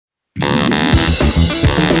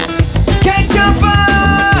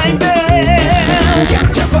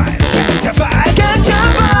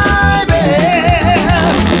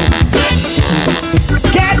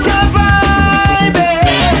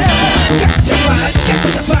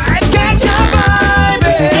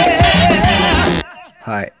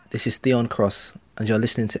This is Theon Cross, and you're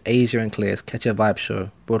listening to Asia and Clear's Catch a Vibe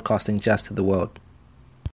show, broadcasting jazz to the world.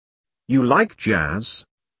 You like jazz?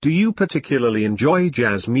 Do you particularly enjoy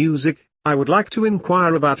jazz music? I would like to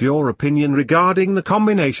inquire about your opinion regarding the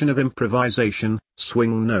combination of improvisation,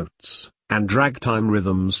 swing notes, and ragtime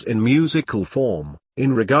rhythms in musical form.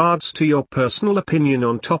 In regards to your personal opinion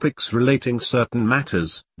on topics relating certain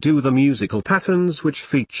matters, do the musical patterns which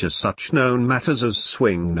feature such known matters as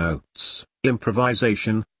swing notes,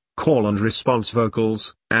 improvisation, call and response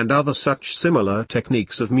vocals, and other such similar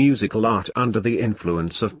techniques of musical art under the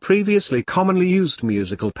influence of previously commonly used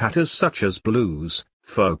musical patterns such as blues,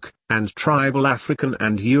 folk, and tribal African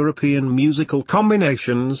and European musical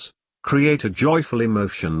combinations, create a joyful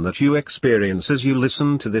emotion that you experience as you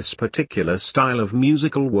listen to this particular style of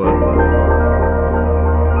musical work.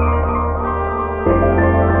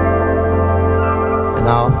 And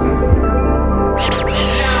now,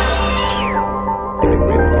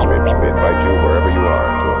 we invite you wherever you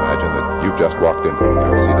are to imagine that you've just walked in.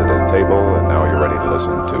 You're seated at a table and now you're ready to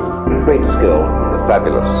listen to great skill, the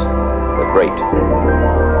fabulous, the great.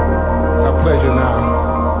 It's our pleasure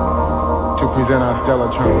now to present our stellar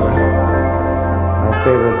trumpeter, our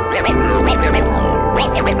favorite.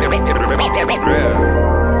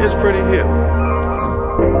 Yeah, it's pretty hip.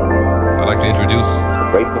 I'd like to introduce a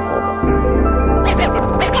great performer.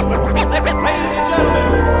 Ladies and gentlemen,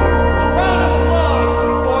 a round of applause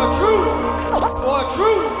for a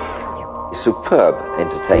true superb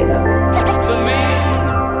entertainer. The man.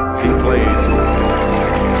 He plays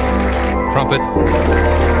trumpet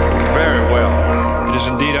very well. It is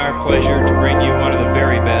indeed our pleasure to bring you one of the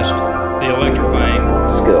very best, the electrifying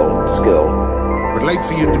Skill. We'd like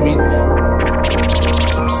for you to meet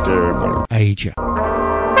Mr. Asia.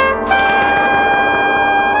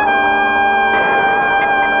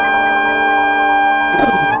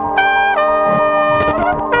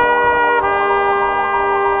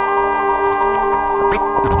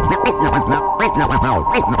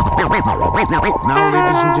 Now,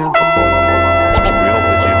 ladies and gentlemen, we hope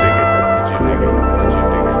that you dig it. It ain't gonna be no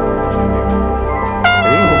better.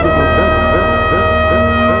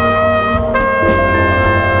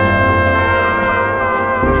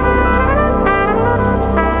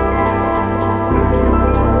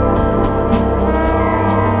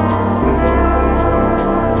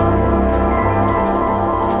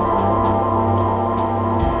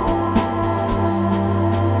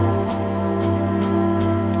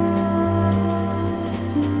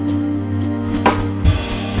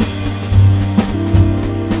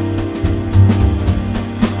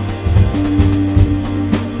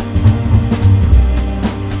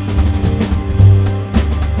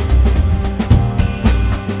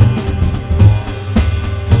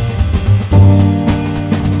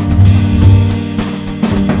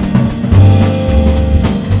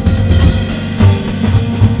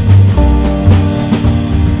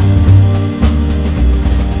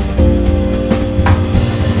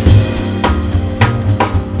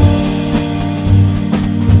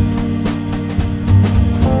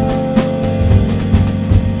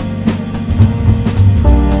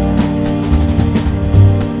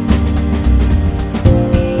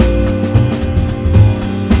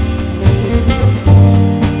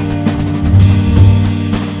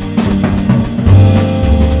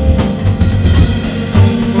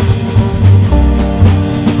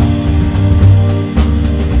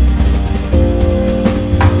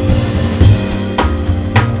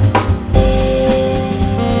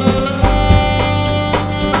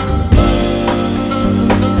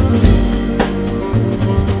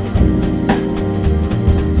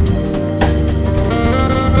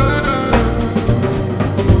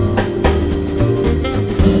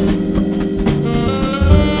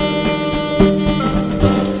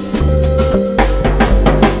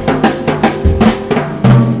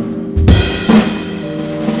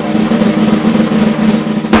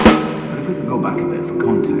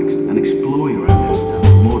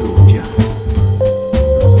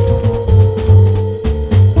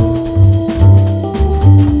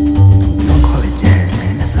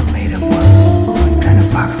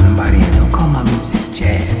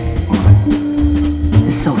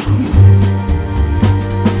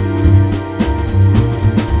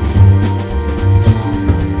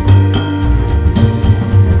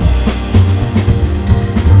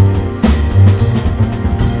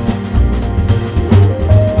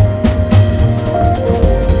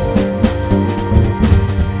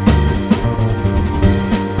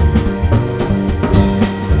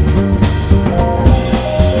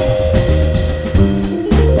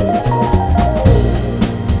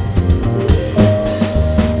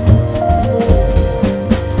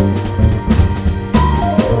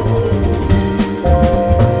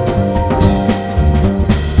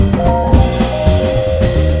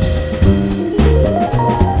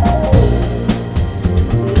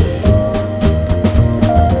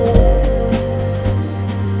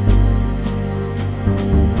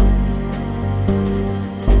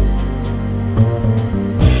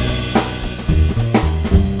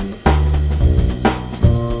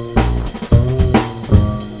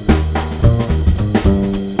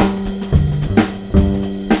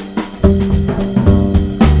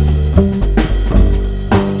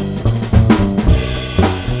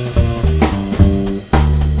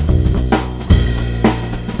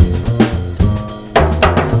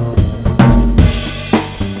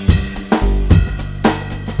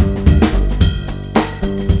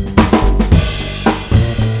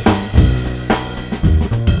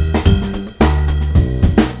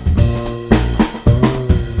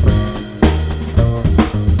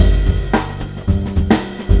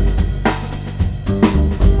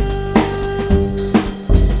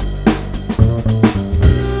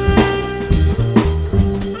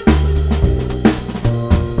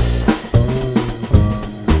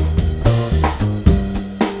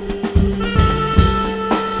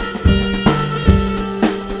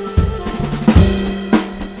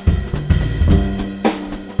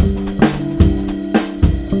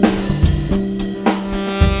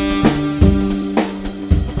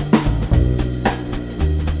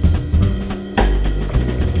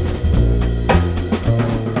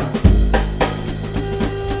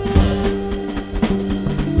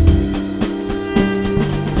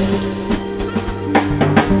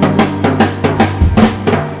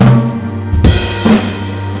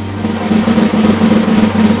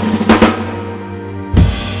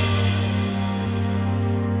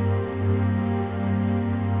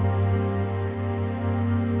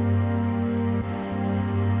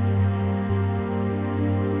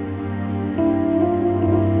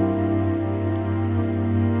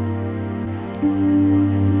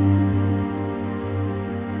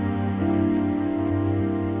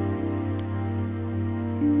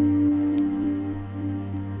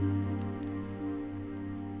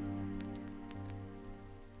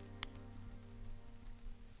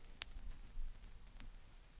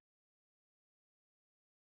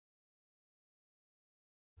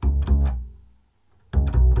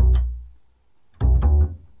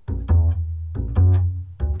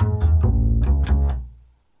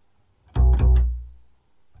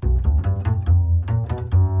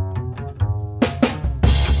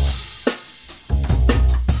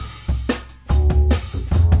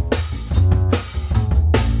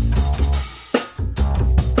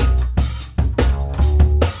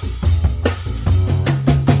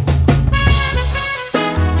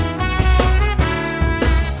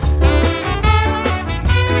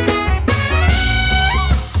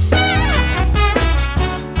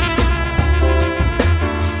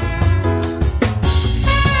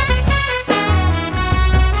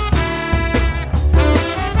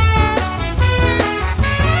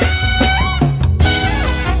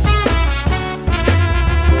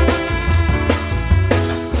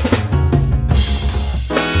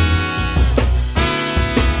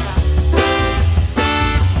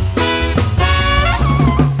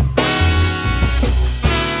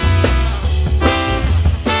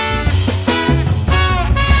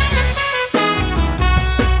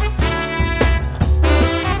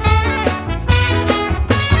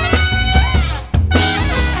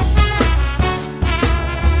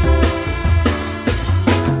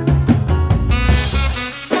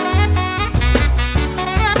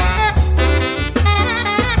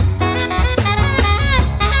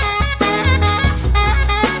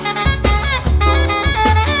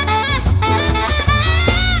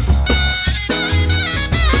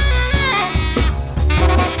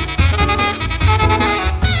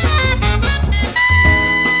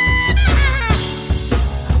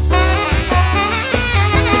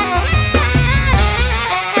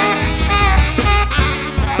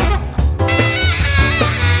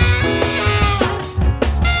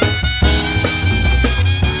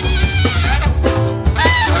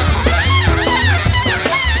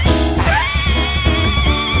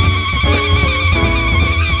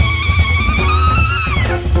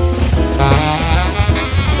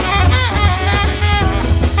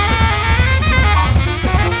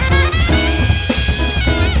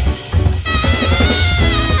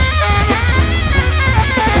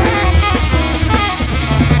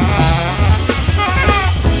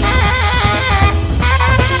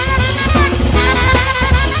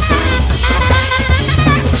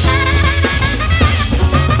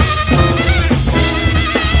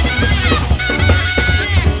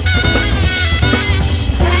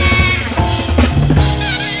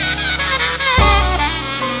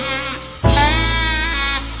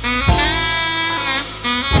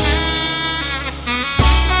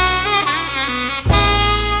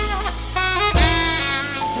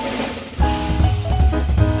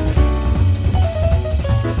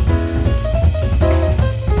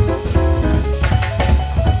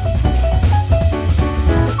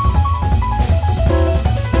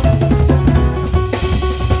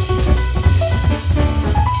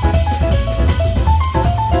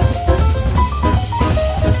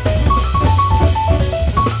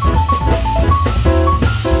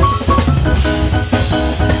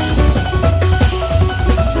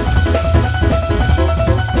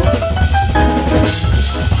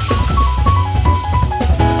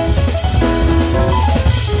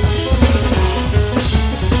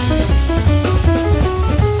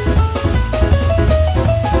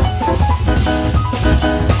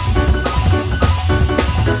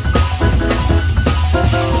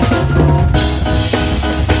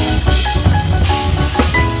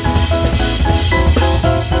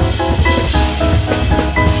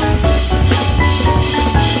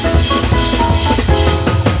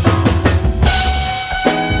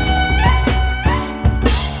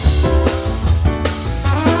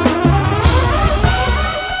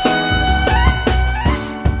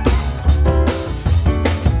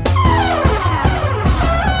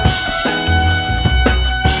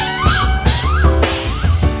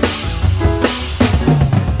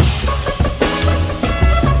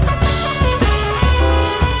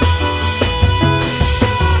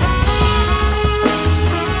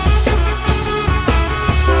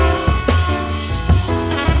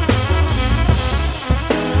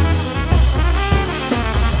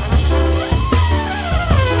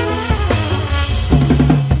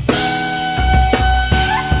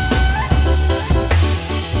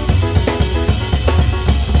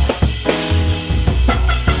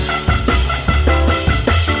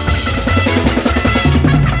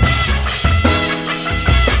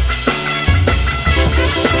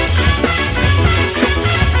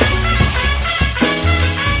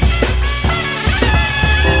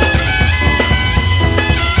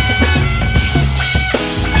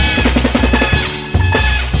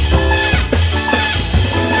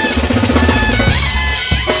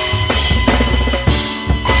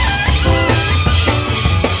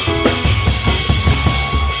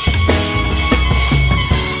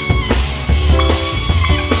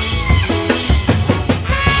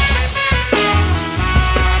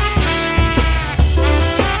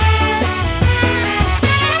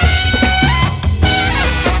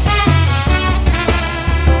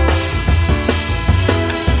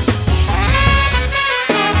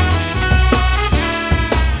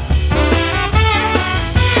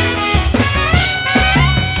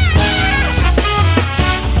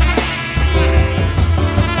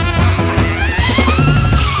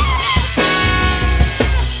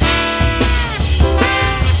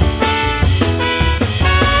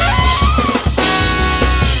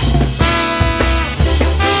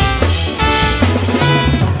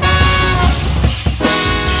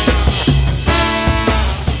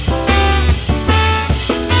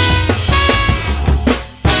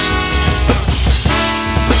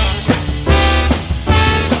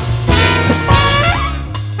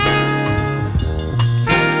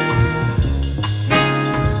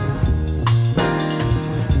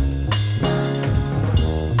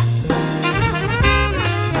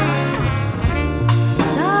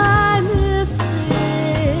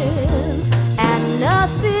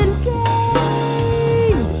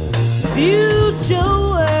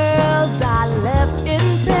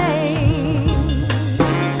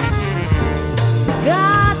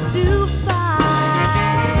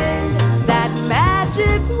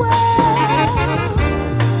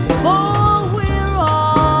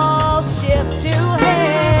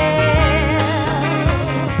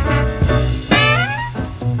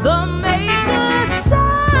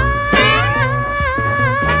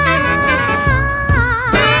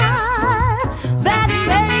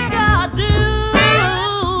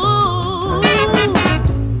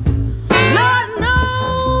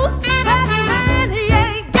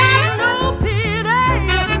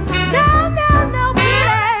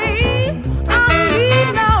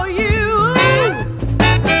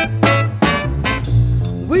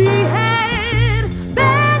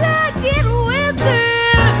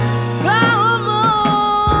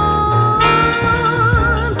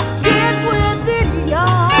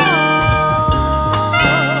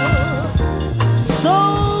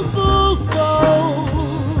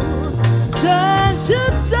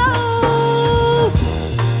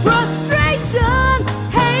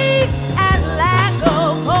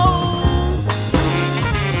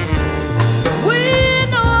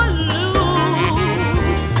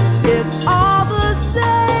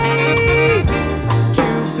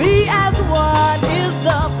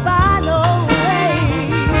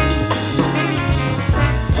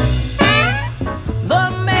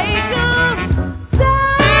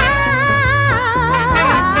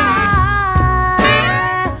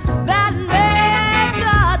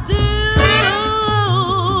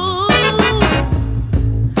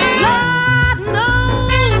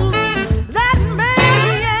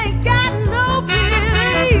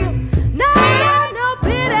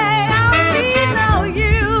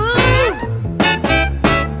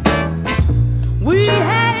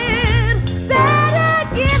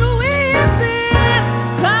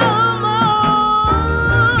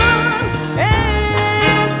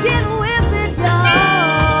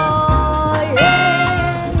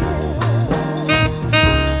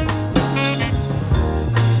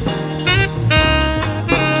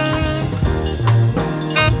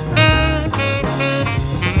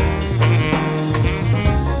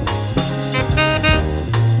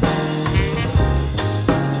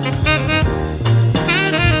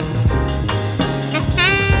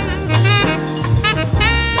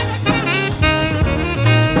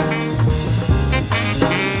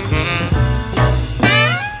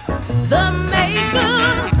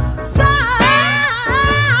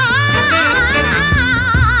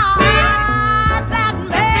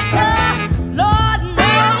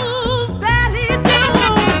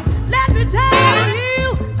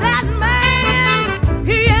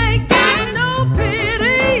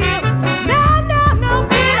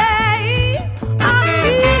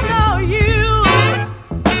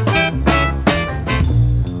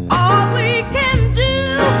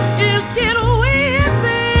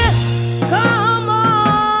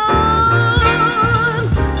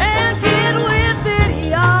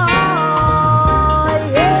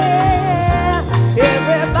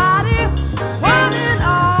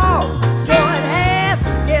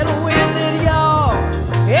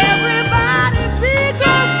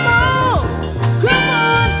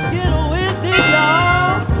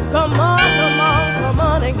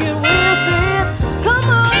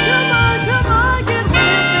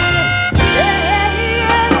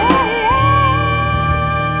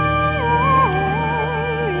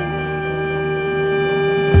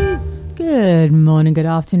 morning, good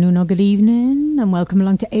afternoon or good evening, and welcome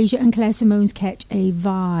along to Asia and Claire Simone's Catch a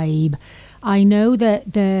Vibe. I know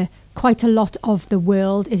that quite a lot of the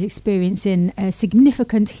world is experiencing a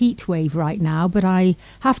significant heat wave right now, but I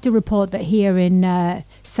have to report that here in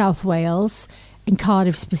South Wales, in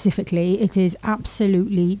Cardiff specifically, it is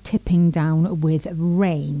absolutely tipping down with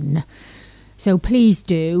rain. So please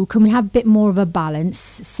do, can we have a bit more of a balance?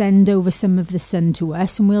 Send over some of the sun to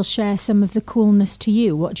us and we'll share some of the coolness to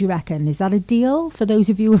you. What do you reckon? Is that a deal for those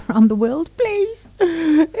of you around the world? Please.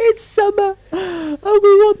 It's summer and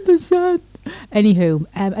we want the sun. Anywho,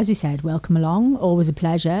 as you said, welcome along. Always a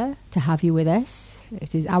pleasure to have you with us.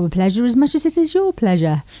 It is our pleasure as much as it is your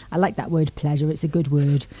pleasure. I like that word pleasure. It's a good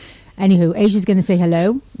word. Anywho, Asia's going to say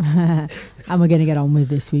hello and we're going to get on with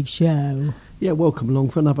this week's show. Yeah, welcome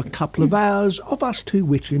along for another couple of hours of us two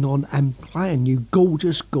wittering on and playing you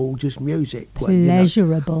gorgeous, gorgeous music.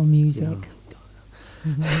 Pleasurable music.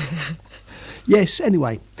 Yes,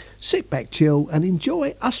 anyway, sit back, chill and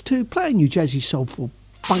enjoy us two playing you jazzy, soulful,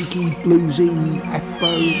 funky, bluesy,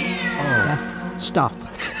 Afro stuff.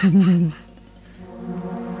 Is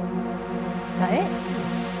that it?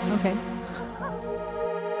 Okay.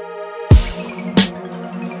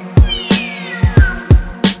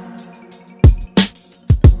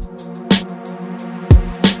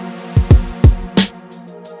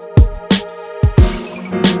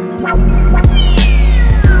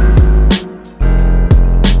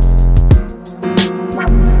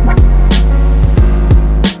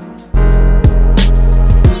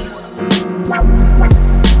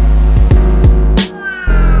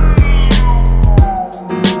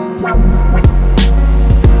 Wow.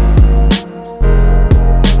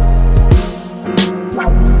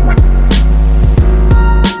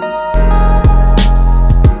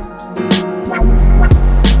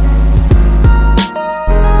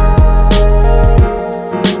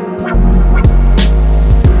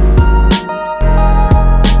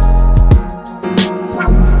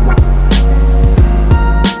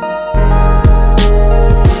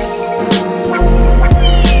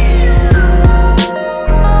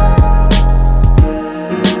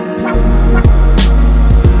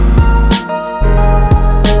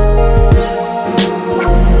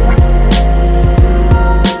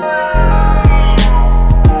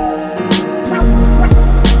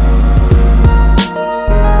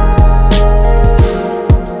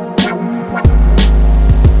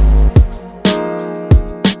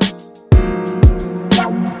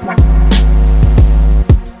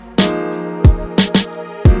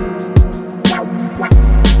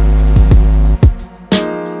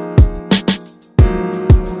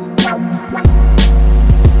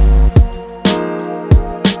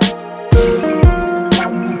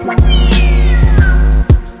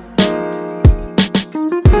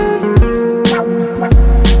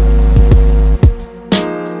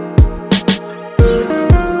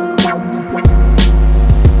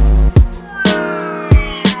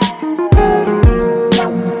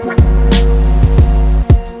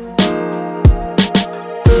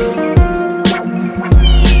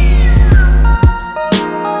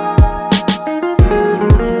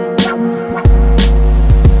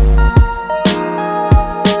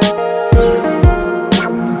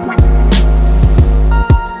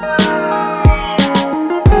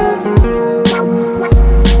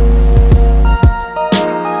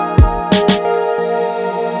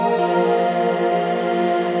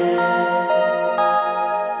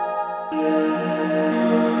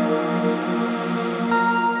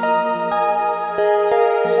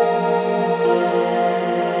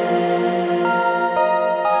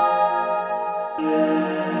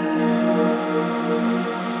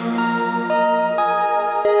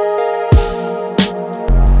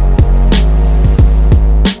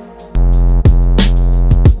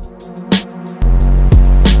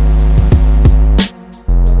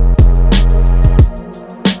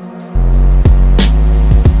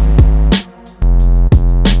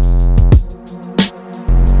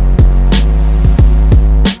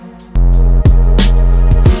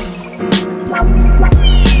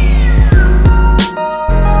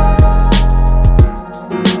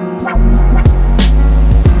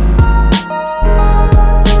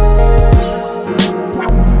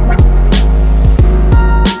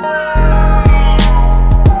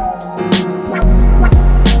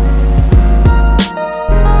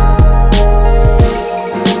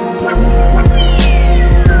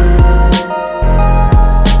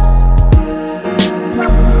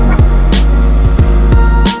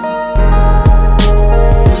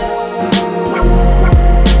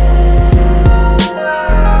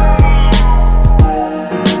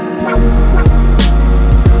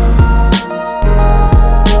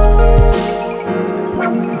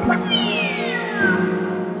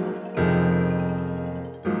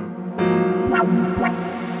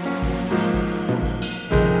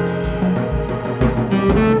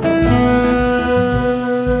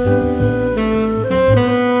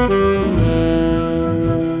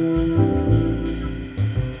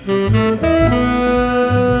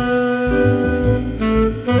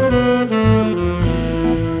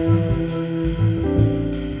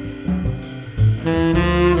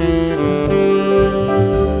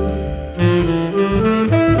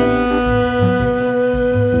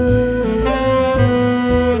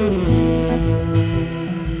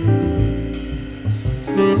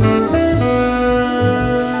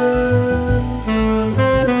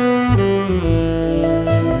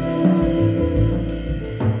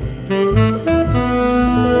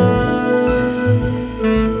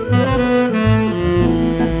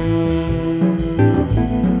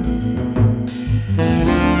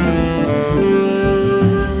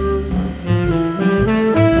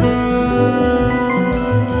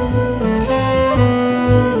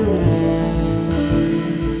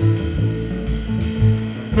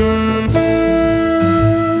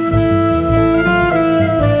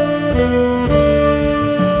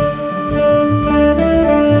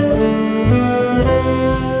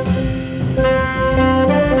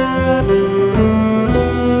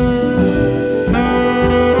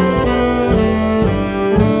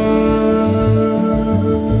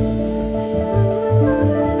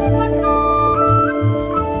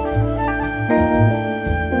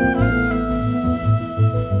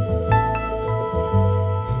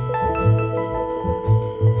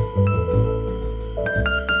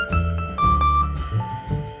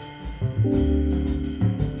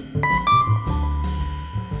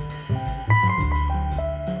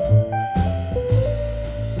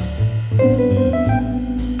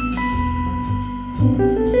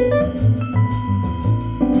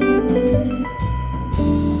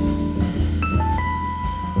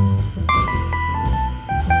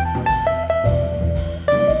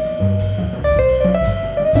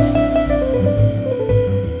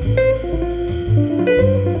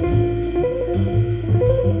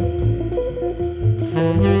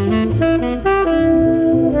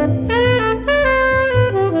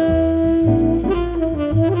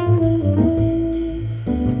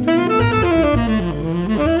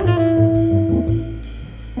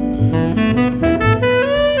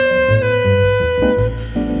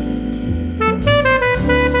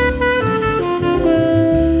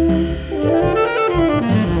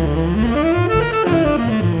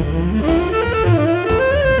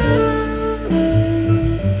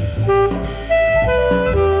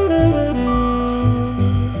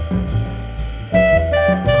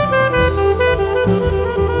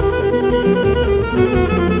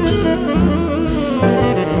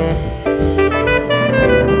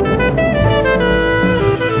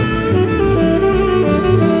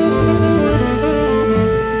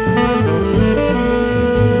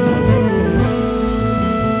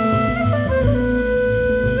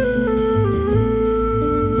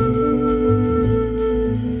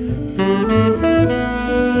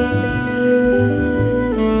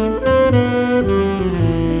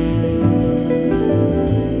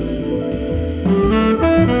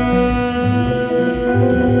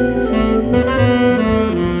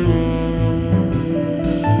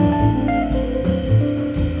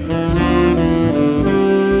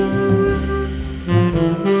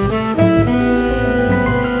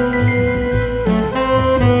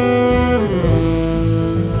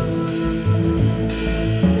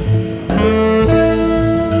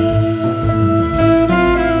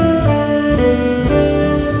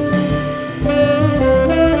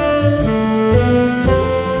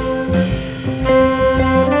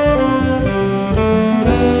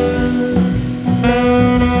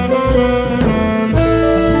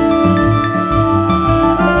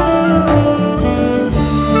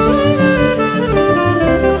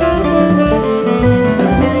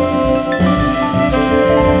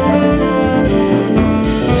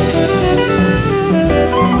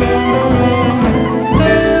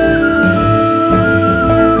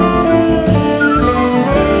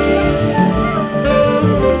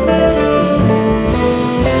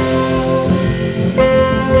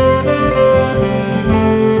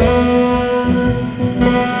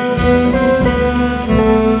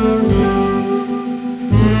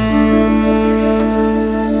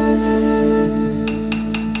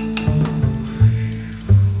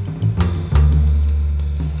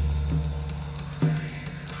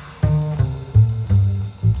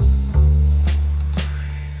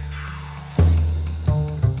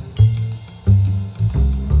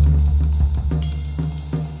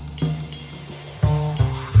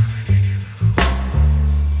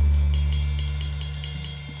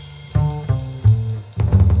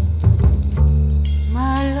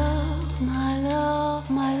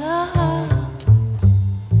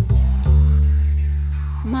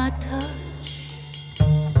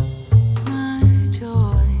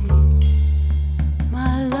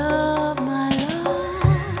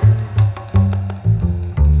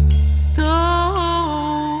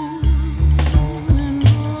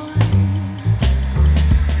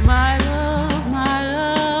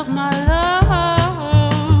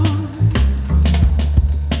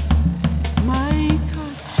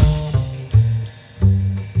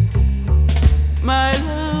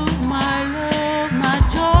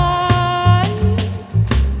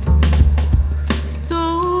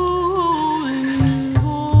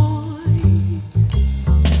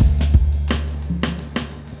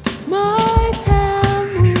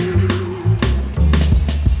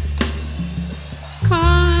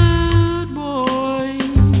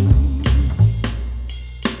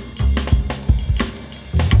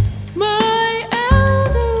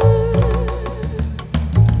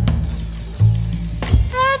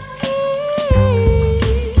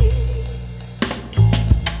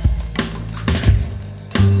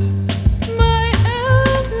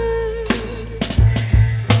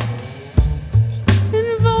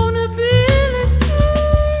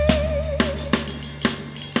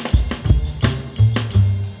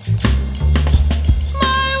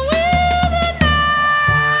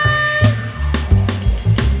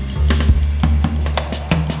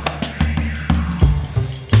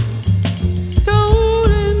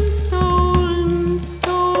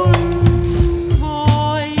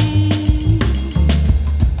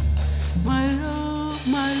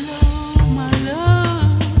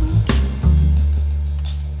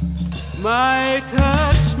 My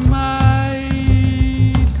touch, my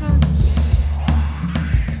touch.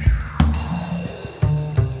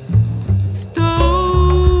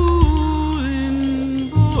 Stolen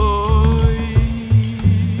voice.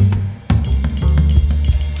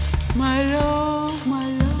 My love, my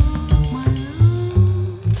love, my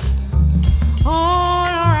love. All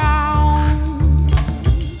around.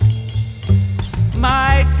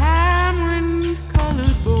 My tamarind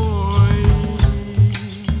colored boy.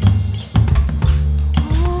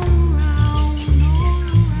 All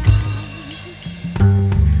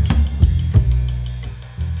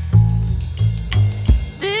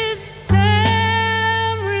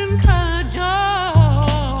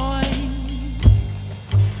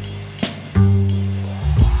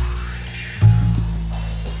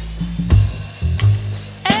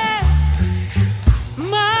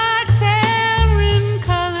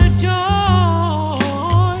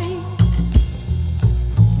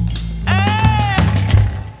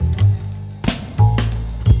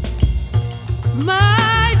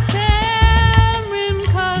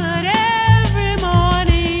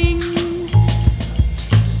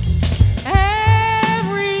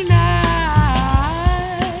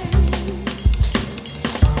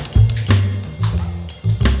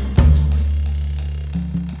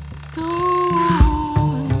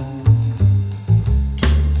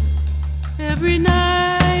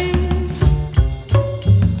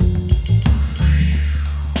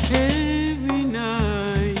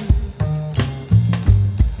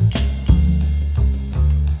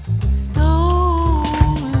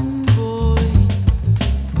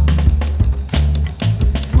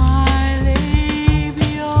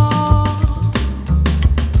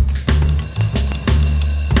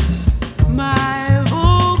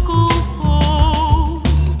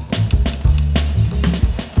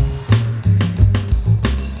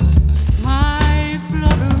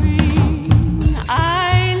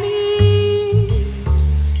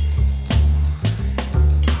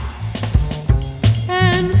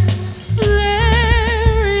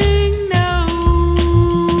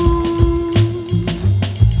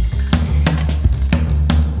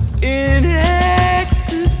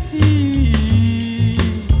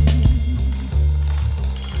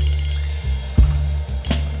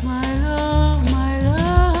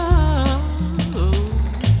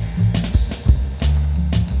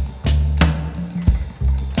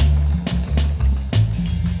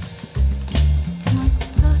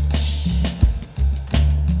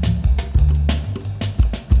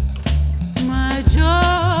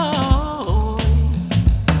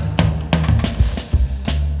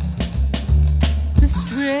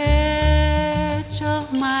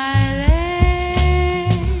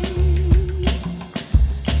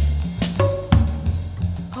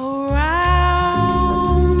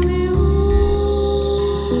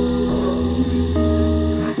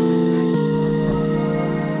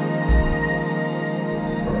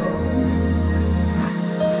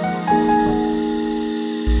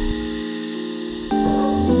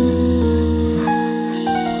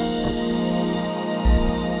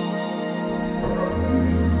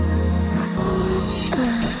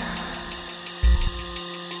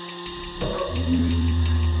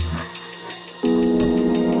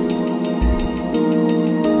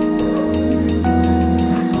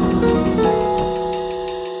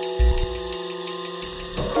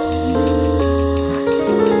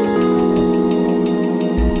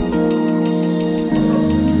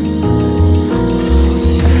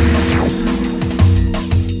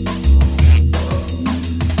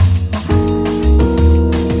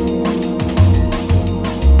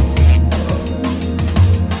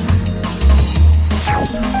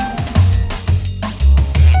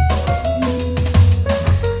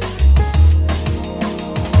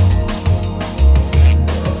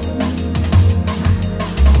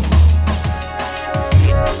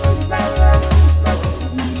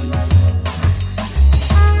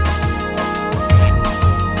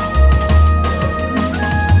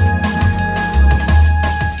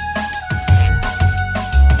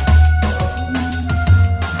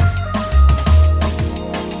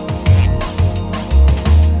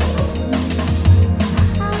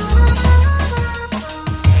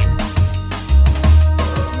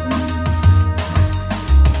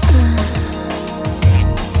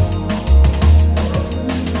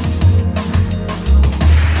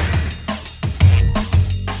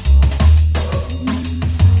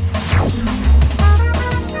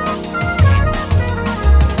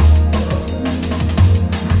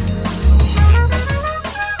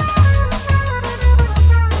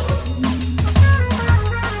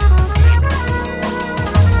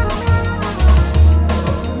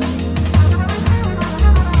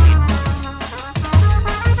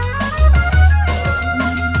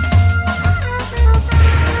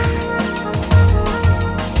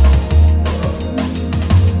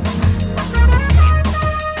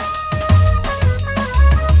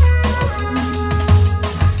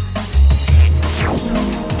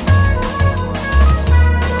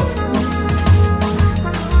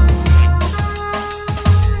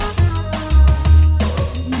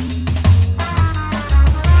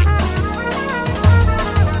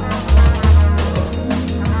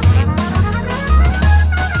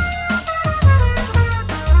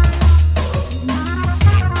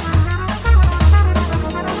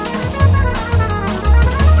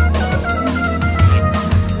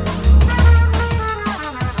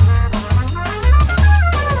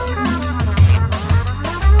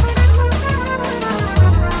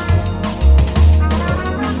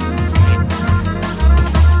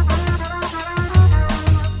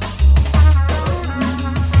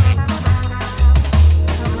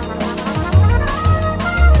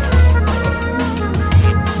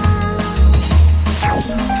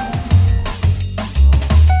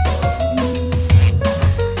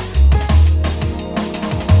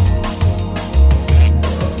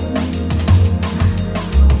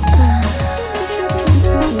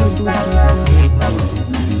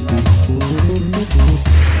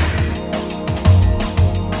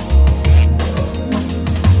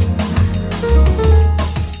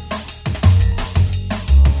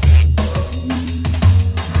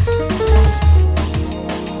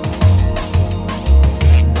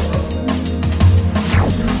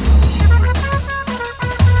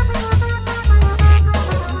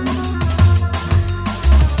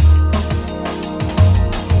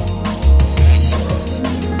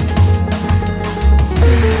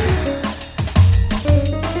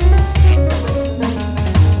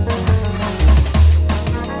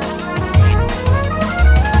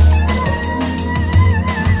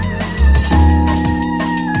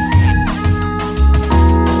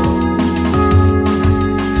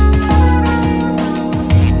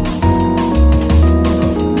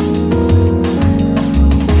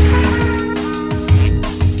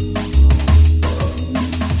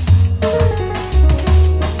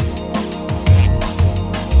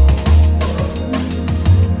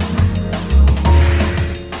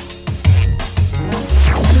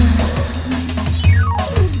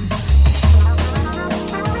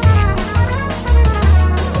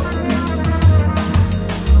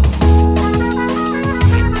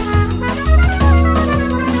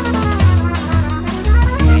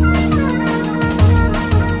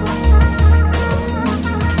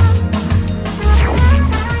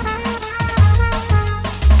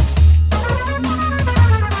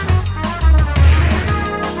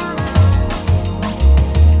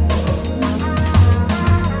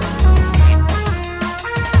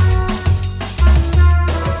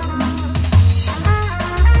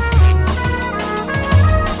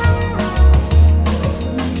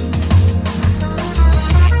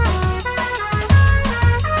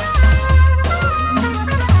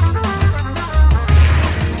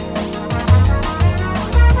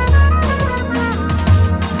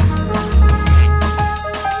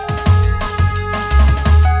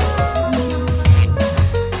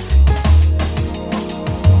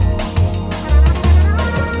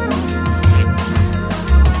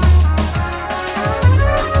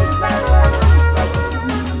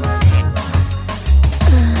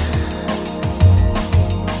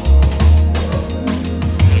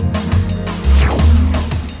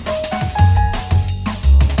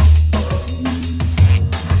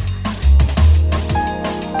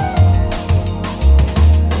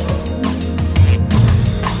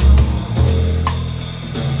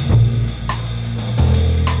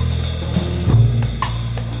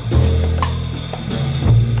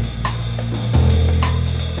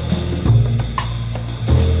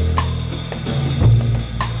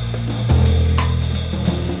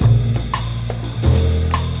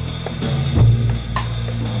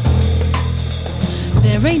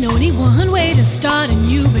There ain't only one way to start a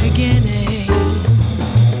new beginning.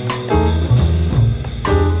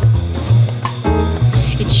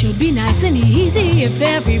 It should be nice and easy if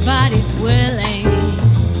everybody's willing.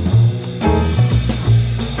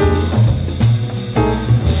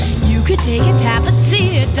 You could take a tablet,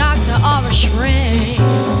 see a doctor or a shrink.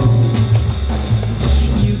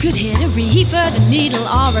 You could hit a reefer, the needle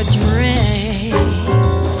or a drink.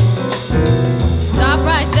 Stop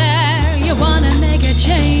right there, you wanna make a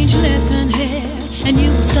change, listen here, and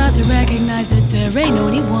you will start to recognize that there ain't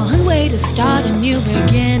only one way to start a new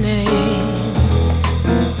beginning.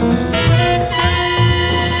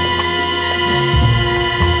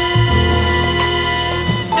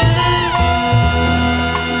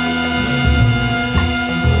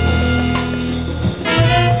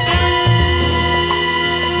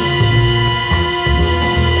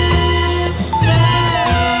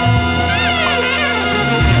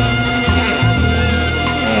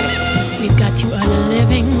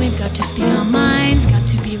 We've got to speak our minds, got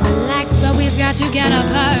to be relaxed, but we've got to get up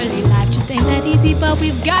early. Life just ain't that easy, but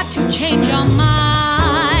we've got to change our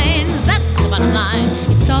minds. That's the bottom line.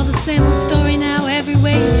 It's all the same old story now, every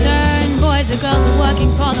way you turn. Boys or girls are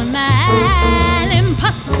working for the man.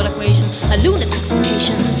 Impossible equation, a lunatic's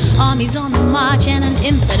vacation. Armies on the march and an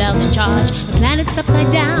infidel's in charge. The planet's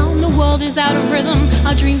upside down, the world is out of rhythm.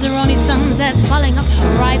 Our dreams are only sunsets falling off the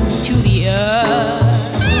horizons to the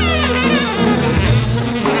earth.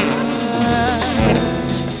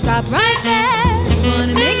 Stop right there, you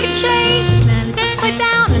wanna make a change. The planet's upside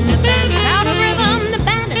down and the band is out of rhythm. The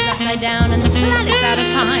band is upside down and the planet's out of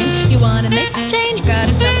time. You wanna make a change,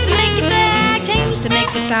 gotta stop to make it there. Change to make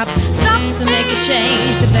it stop, stop to make a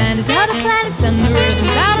change. The band is out of planets and the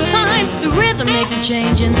rhythm's out of time. The rhythm makes a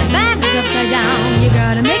change and the band is upside down. You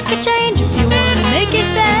gotta make a change if you wanna make it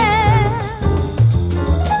there.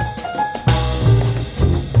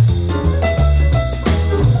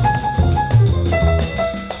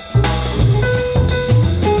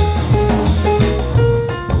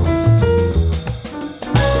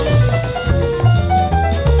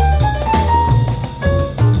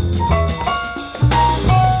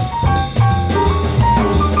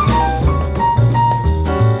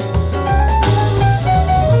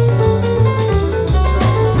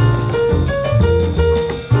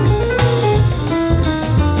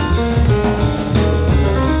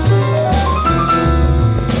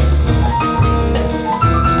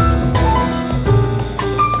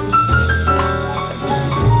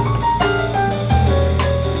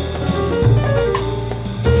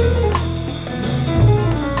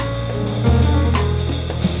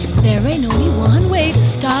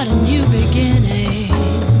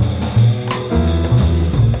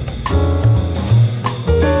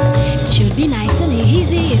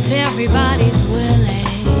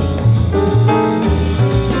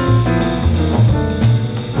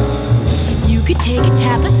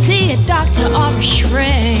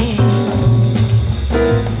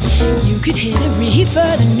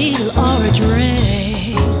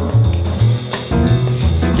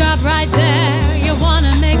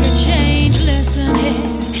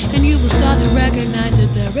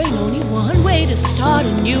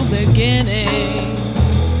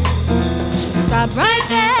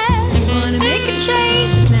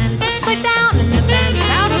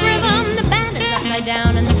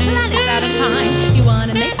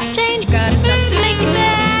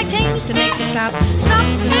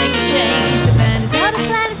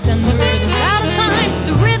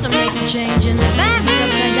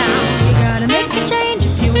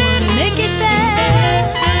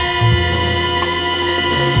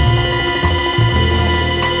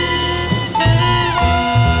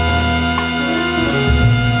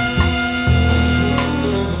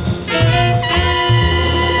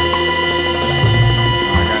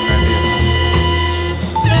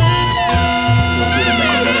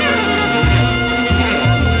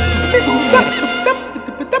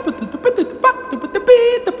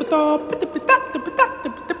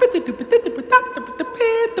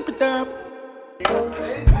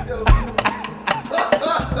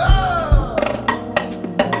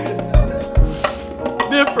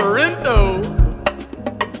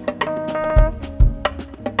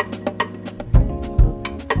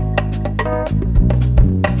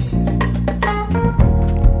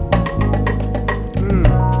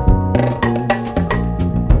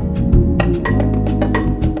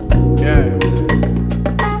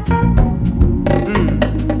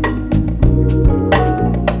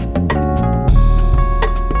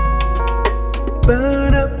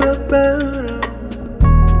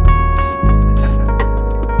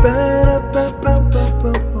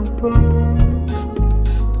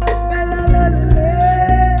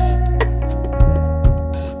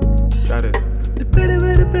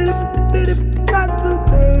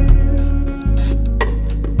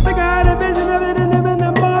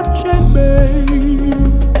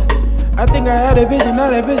 think I had a vision,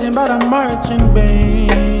 not a vision, but a marching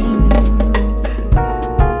band.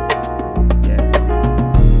 Yeah,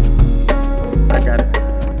 I got it.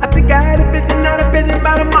 I think I had a vision, not a vision,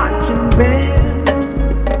 but a marching band.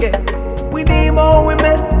 Yeah, we need more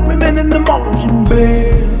women in the marching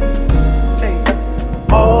band. Hey,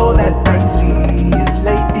 all that I see is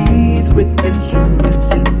ladies with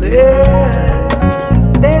instruments in their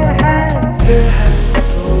hands.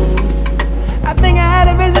 I think I had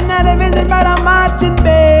a vision, not a vision, but a marching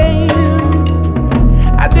band.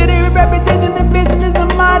 I did it with repetition, the vision is the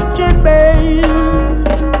marching band.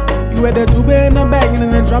 You had the tuba in the back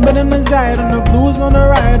and the trumpet on the side, on the flutes on the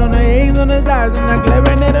right, on the A's on the sides, and the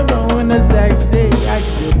clarinet and the and the sax.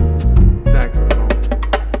 Saxophone.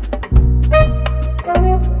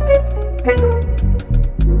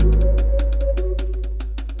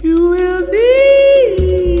 You will see,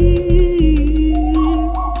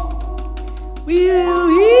 we will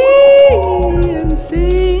hear and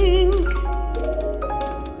sing.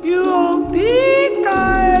 You won't think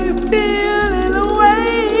I feel in a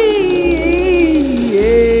way.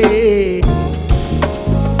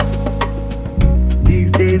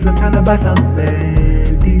 These days I'm trying to buy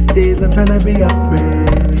something. These days I'm trying to be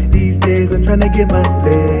upgrade. These days I'm trying to get my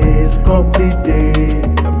place completed.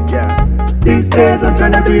 Yeah. These days I'm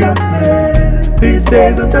trying to be a man. These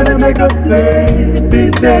days I'm trying to make a play.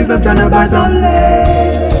 These days I'm trying to buy some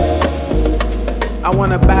land. I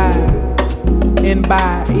wanna buy and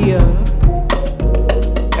buy ear.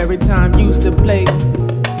 Every time Yussef play,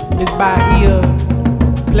 it's by ear.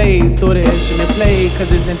 Play through the instrument, play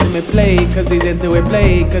cause it's intimate, play cause he's into it,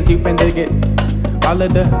 play cause you finna get all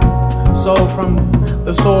of the soul from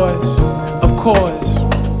the source, of course.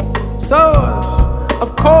 Source,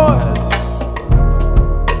 of course.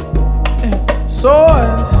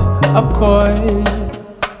 Source, of course.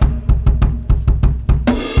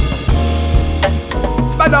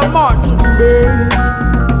 But I'm marching, babe.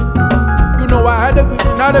 You know I had a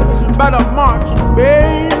vision, not a vision, but I'm marching,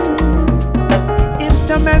 babe.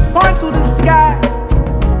 Instruments point to the sky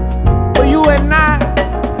for you and I.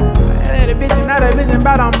 I had a vision, not a vision,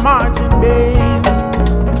 but I'm marching, babe.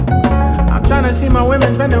 I'm trying to see my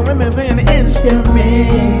women playing the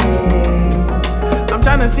instruments. I'm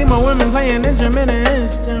trying to see my women playing instrument.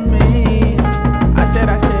 I said,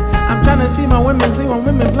 I'm trying to see my women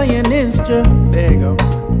playing instrument. There you go.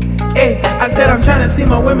 Hey, I said I'm trying to see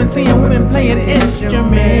my women playing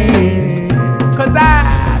instruments. Cause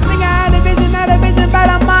I think I had a vision, not a vision, but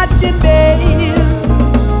I'm marching band.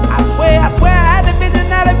 I swear I had a vision,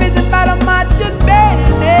 not a vision, but I'm marching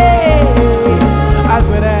band. I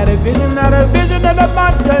swear I had a vision, not a vision, but I'm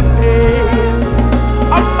marching band.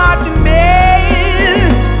 I'm marching band.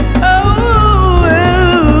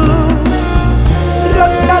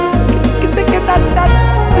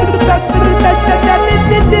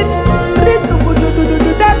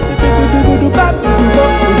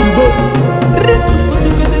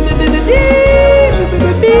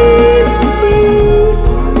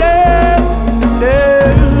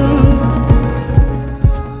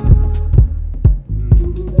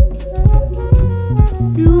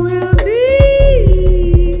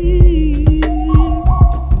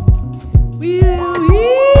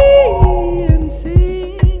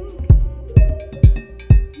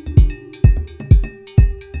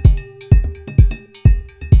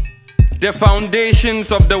 The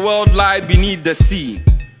foundations of the world lie beneath the sea.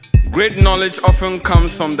 Great knowledge often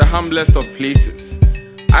comes from the humblest of places.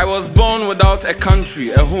 I was born without a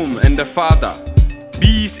country, a home, and a father.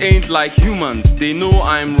 Bees ain't like humans, they know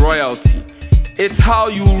I'm royalty. It's how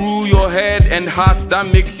you rule your head and heart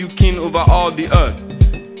that makes you king over all the earth.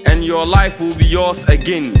 And your life will be yours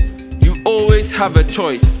again. You always have a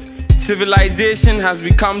choice. Civilization has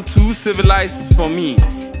become too civilized for me.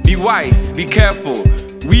 Be wise, be careful.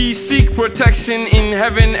 We seek protection in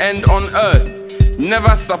heaven and on earth.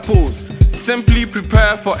 Never suppose, simply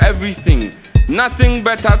prepare for everything. Nothing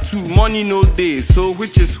better to money no day, so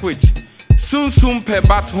which is which? Soon pe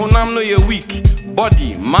but honam no ye weak,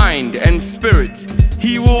 body, mind and spirit.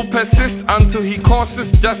 He will persist until he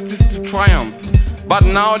causes justice to triumph. But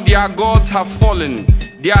now their gods have fallen,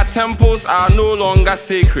 their temples are no longer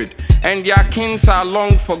sacred, and their kings are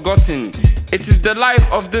long forgotten. It is the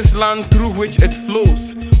life of this land through which it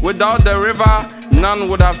flows. Without the river, none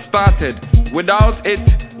would have started. Without it,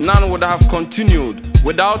 none would have continued.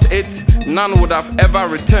 Without it, none would have ever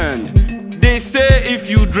returned. They say if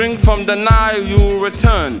you drink from the Nile, you will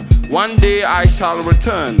return. One day I shall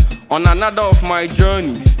return on another of my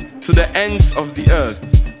journeys to the ends of the earth.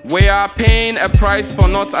 We are paying a price for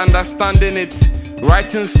not understanding it,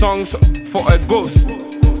 writing songs for a ghost.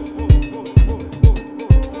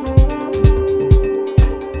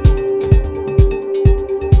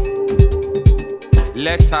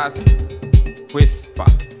 let us whisper.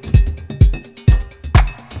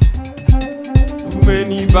 Too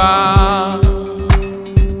many bars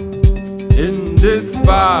in this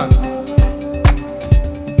bag.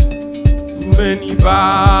 Too many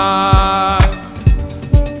bars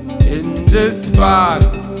in this bag.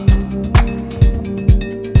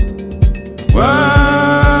 Where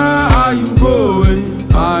are you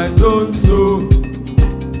going? I don't know.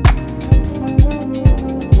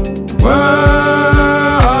 Where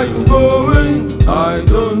are you going? I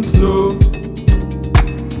don't know.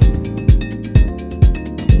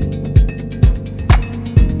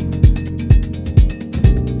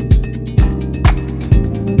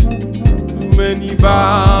 Too many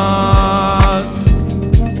bags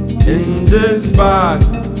in this bag.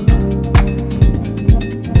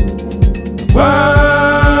 Where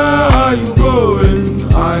are you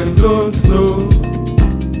going? I don't know.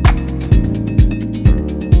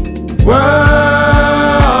 Where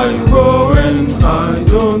are you going? I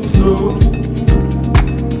don't know.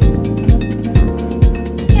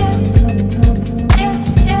 Yes, yes,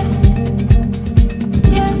 yes,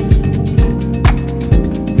 yes.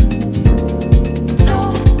 No,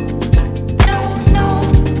 no, no,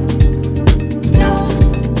 no.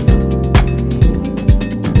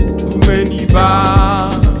 Too many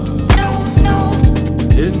bars, no, no,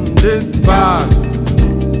 in this bar.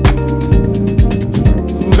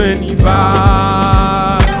 Too many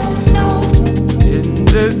bars, no, no, in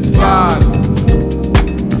this bar.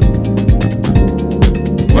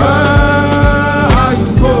 Where are you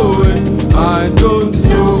going? I don't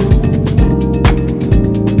know.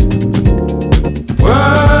 Where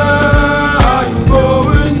are you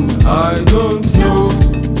going? I don't know.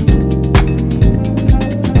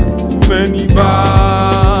 Too many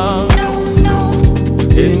bars, no, no,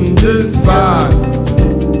 in this bar.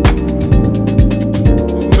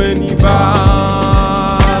 Too many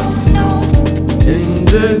bars, no, no, in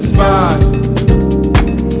this bar.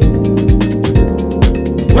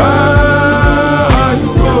 Where are you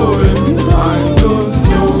going? I don't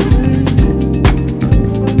know.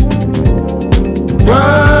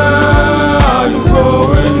 Where are you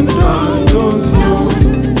going? I don't know.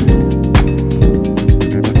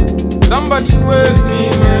 Somebody with me,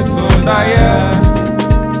 my soul,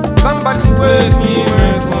 somebody with me,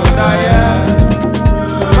 my soul,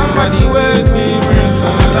 somebody with me, my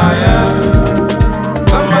soul,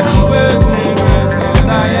 somebody with me.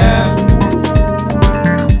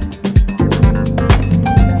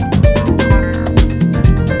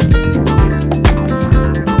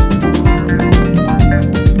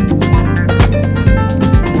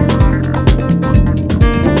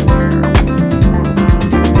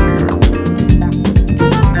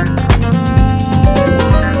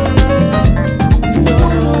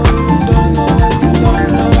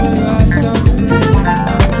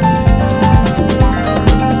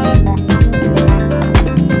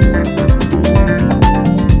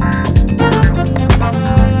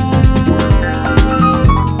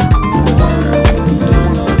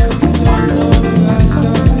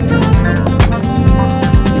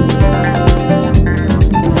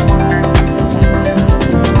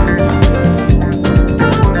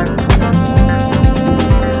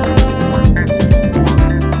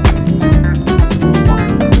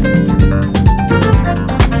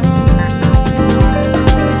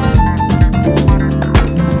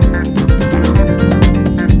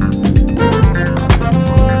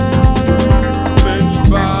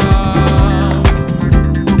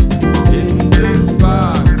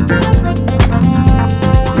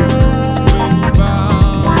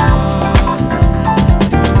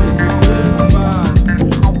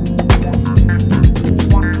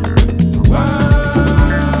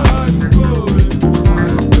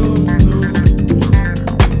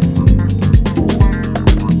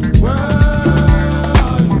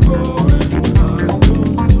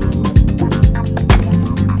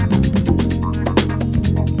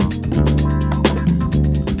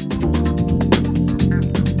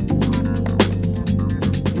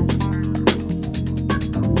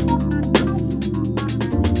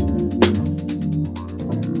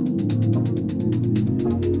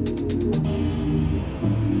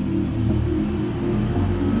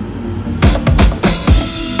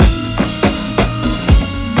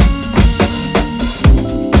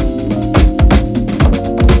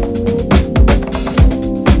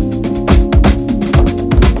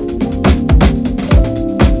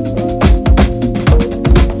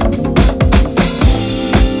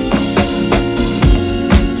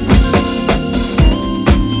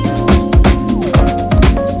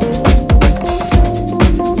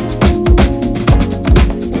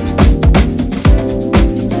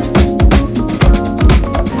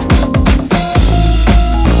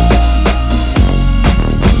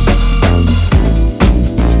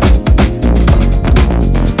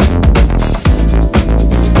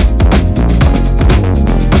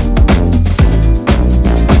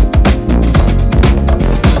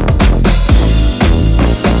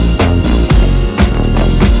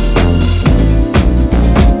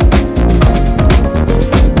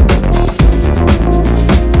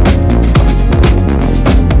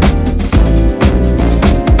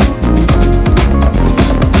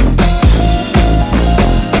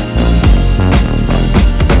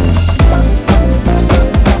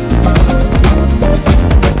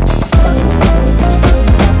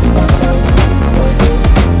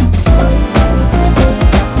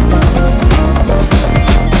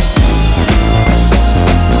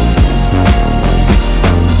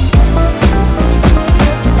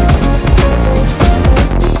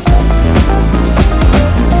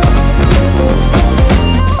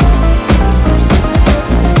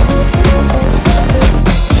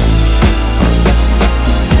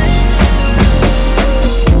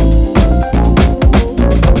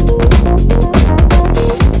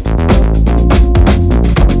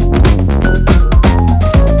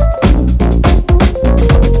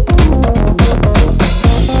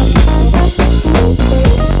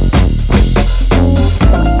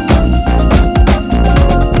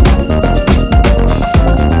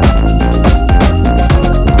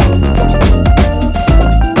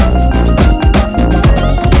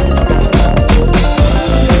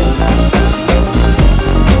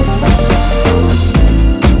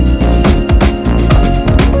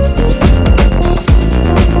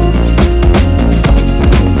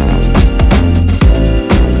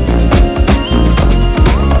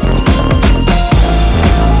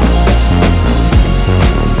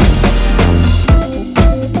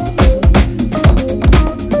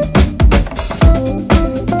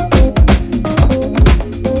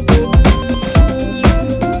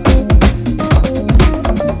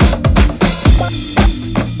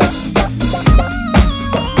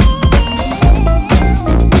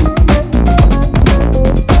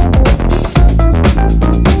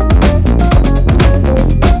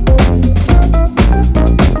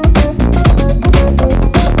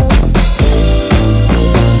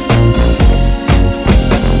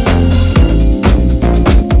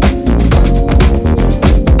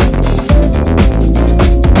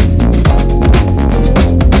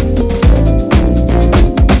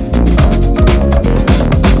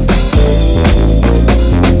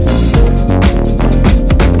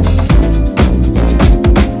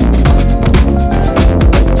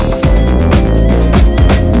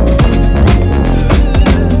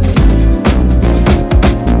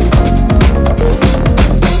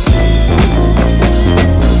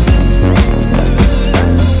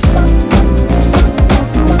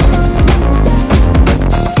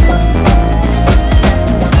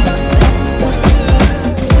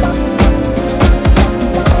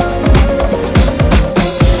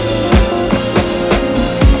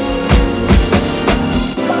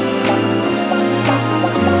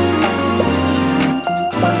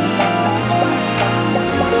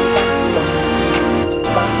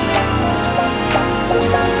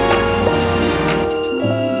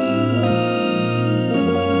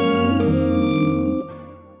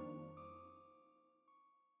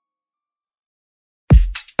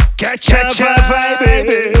 Catch a vibe,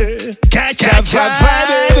 baby. Catch a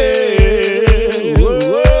vibe, baby.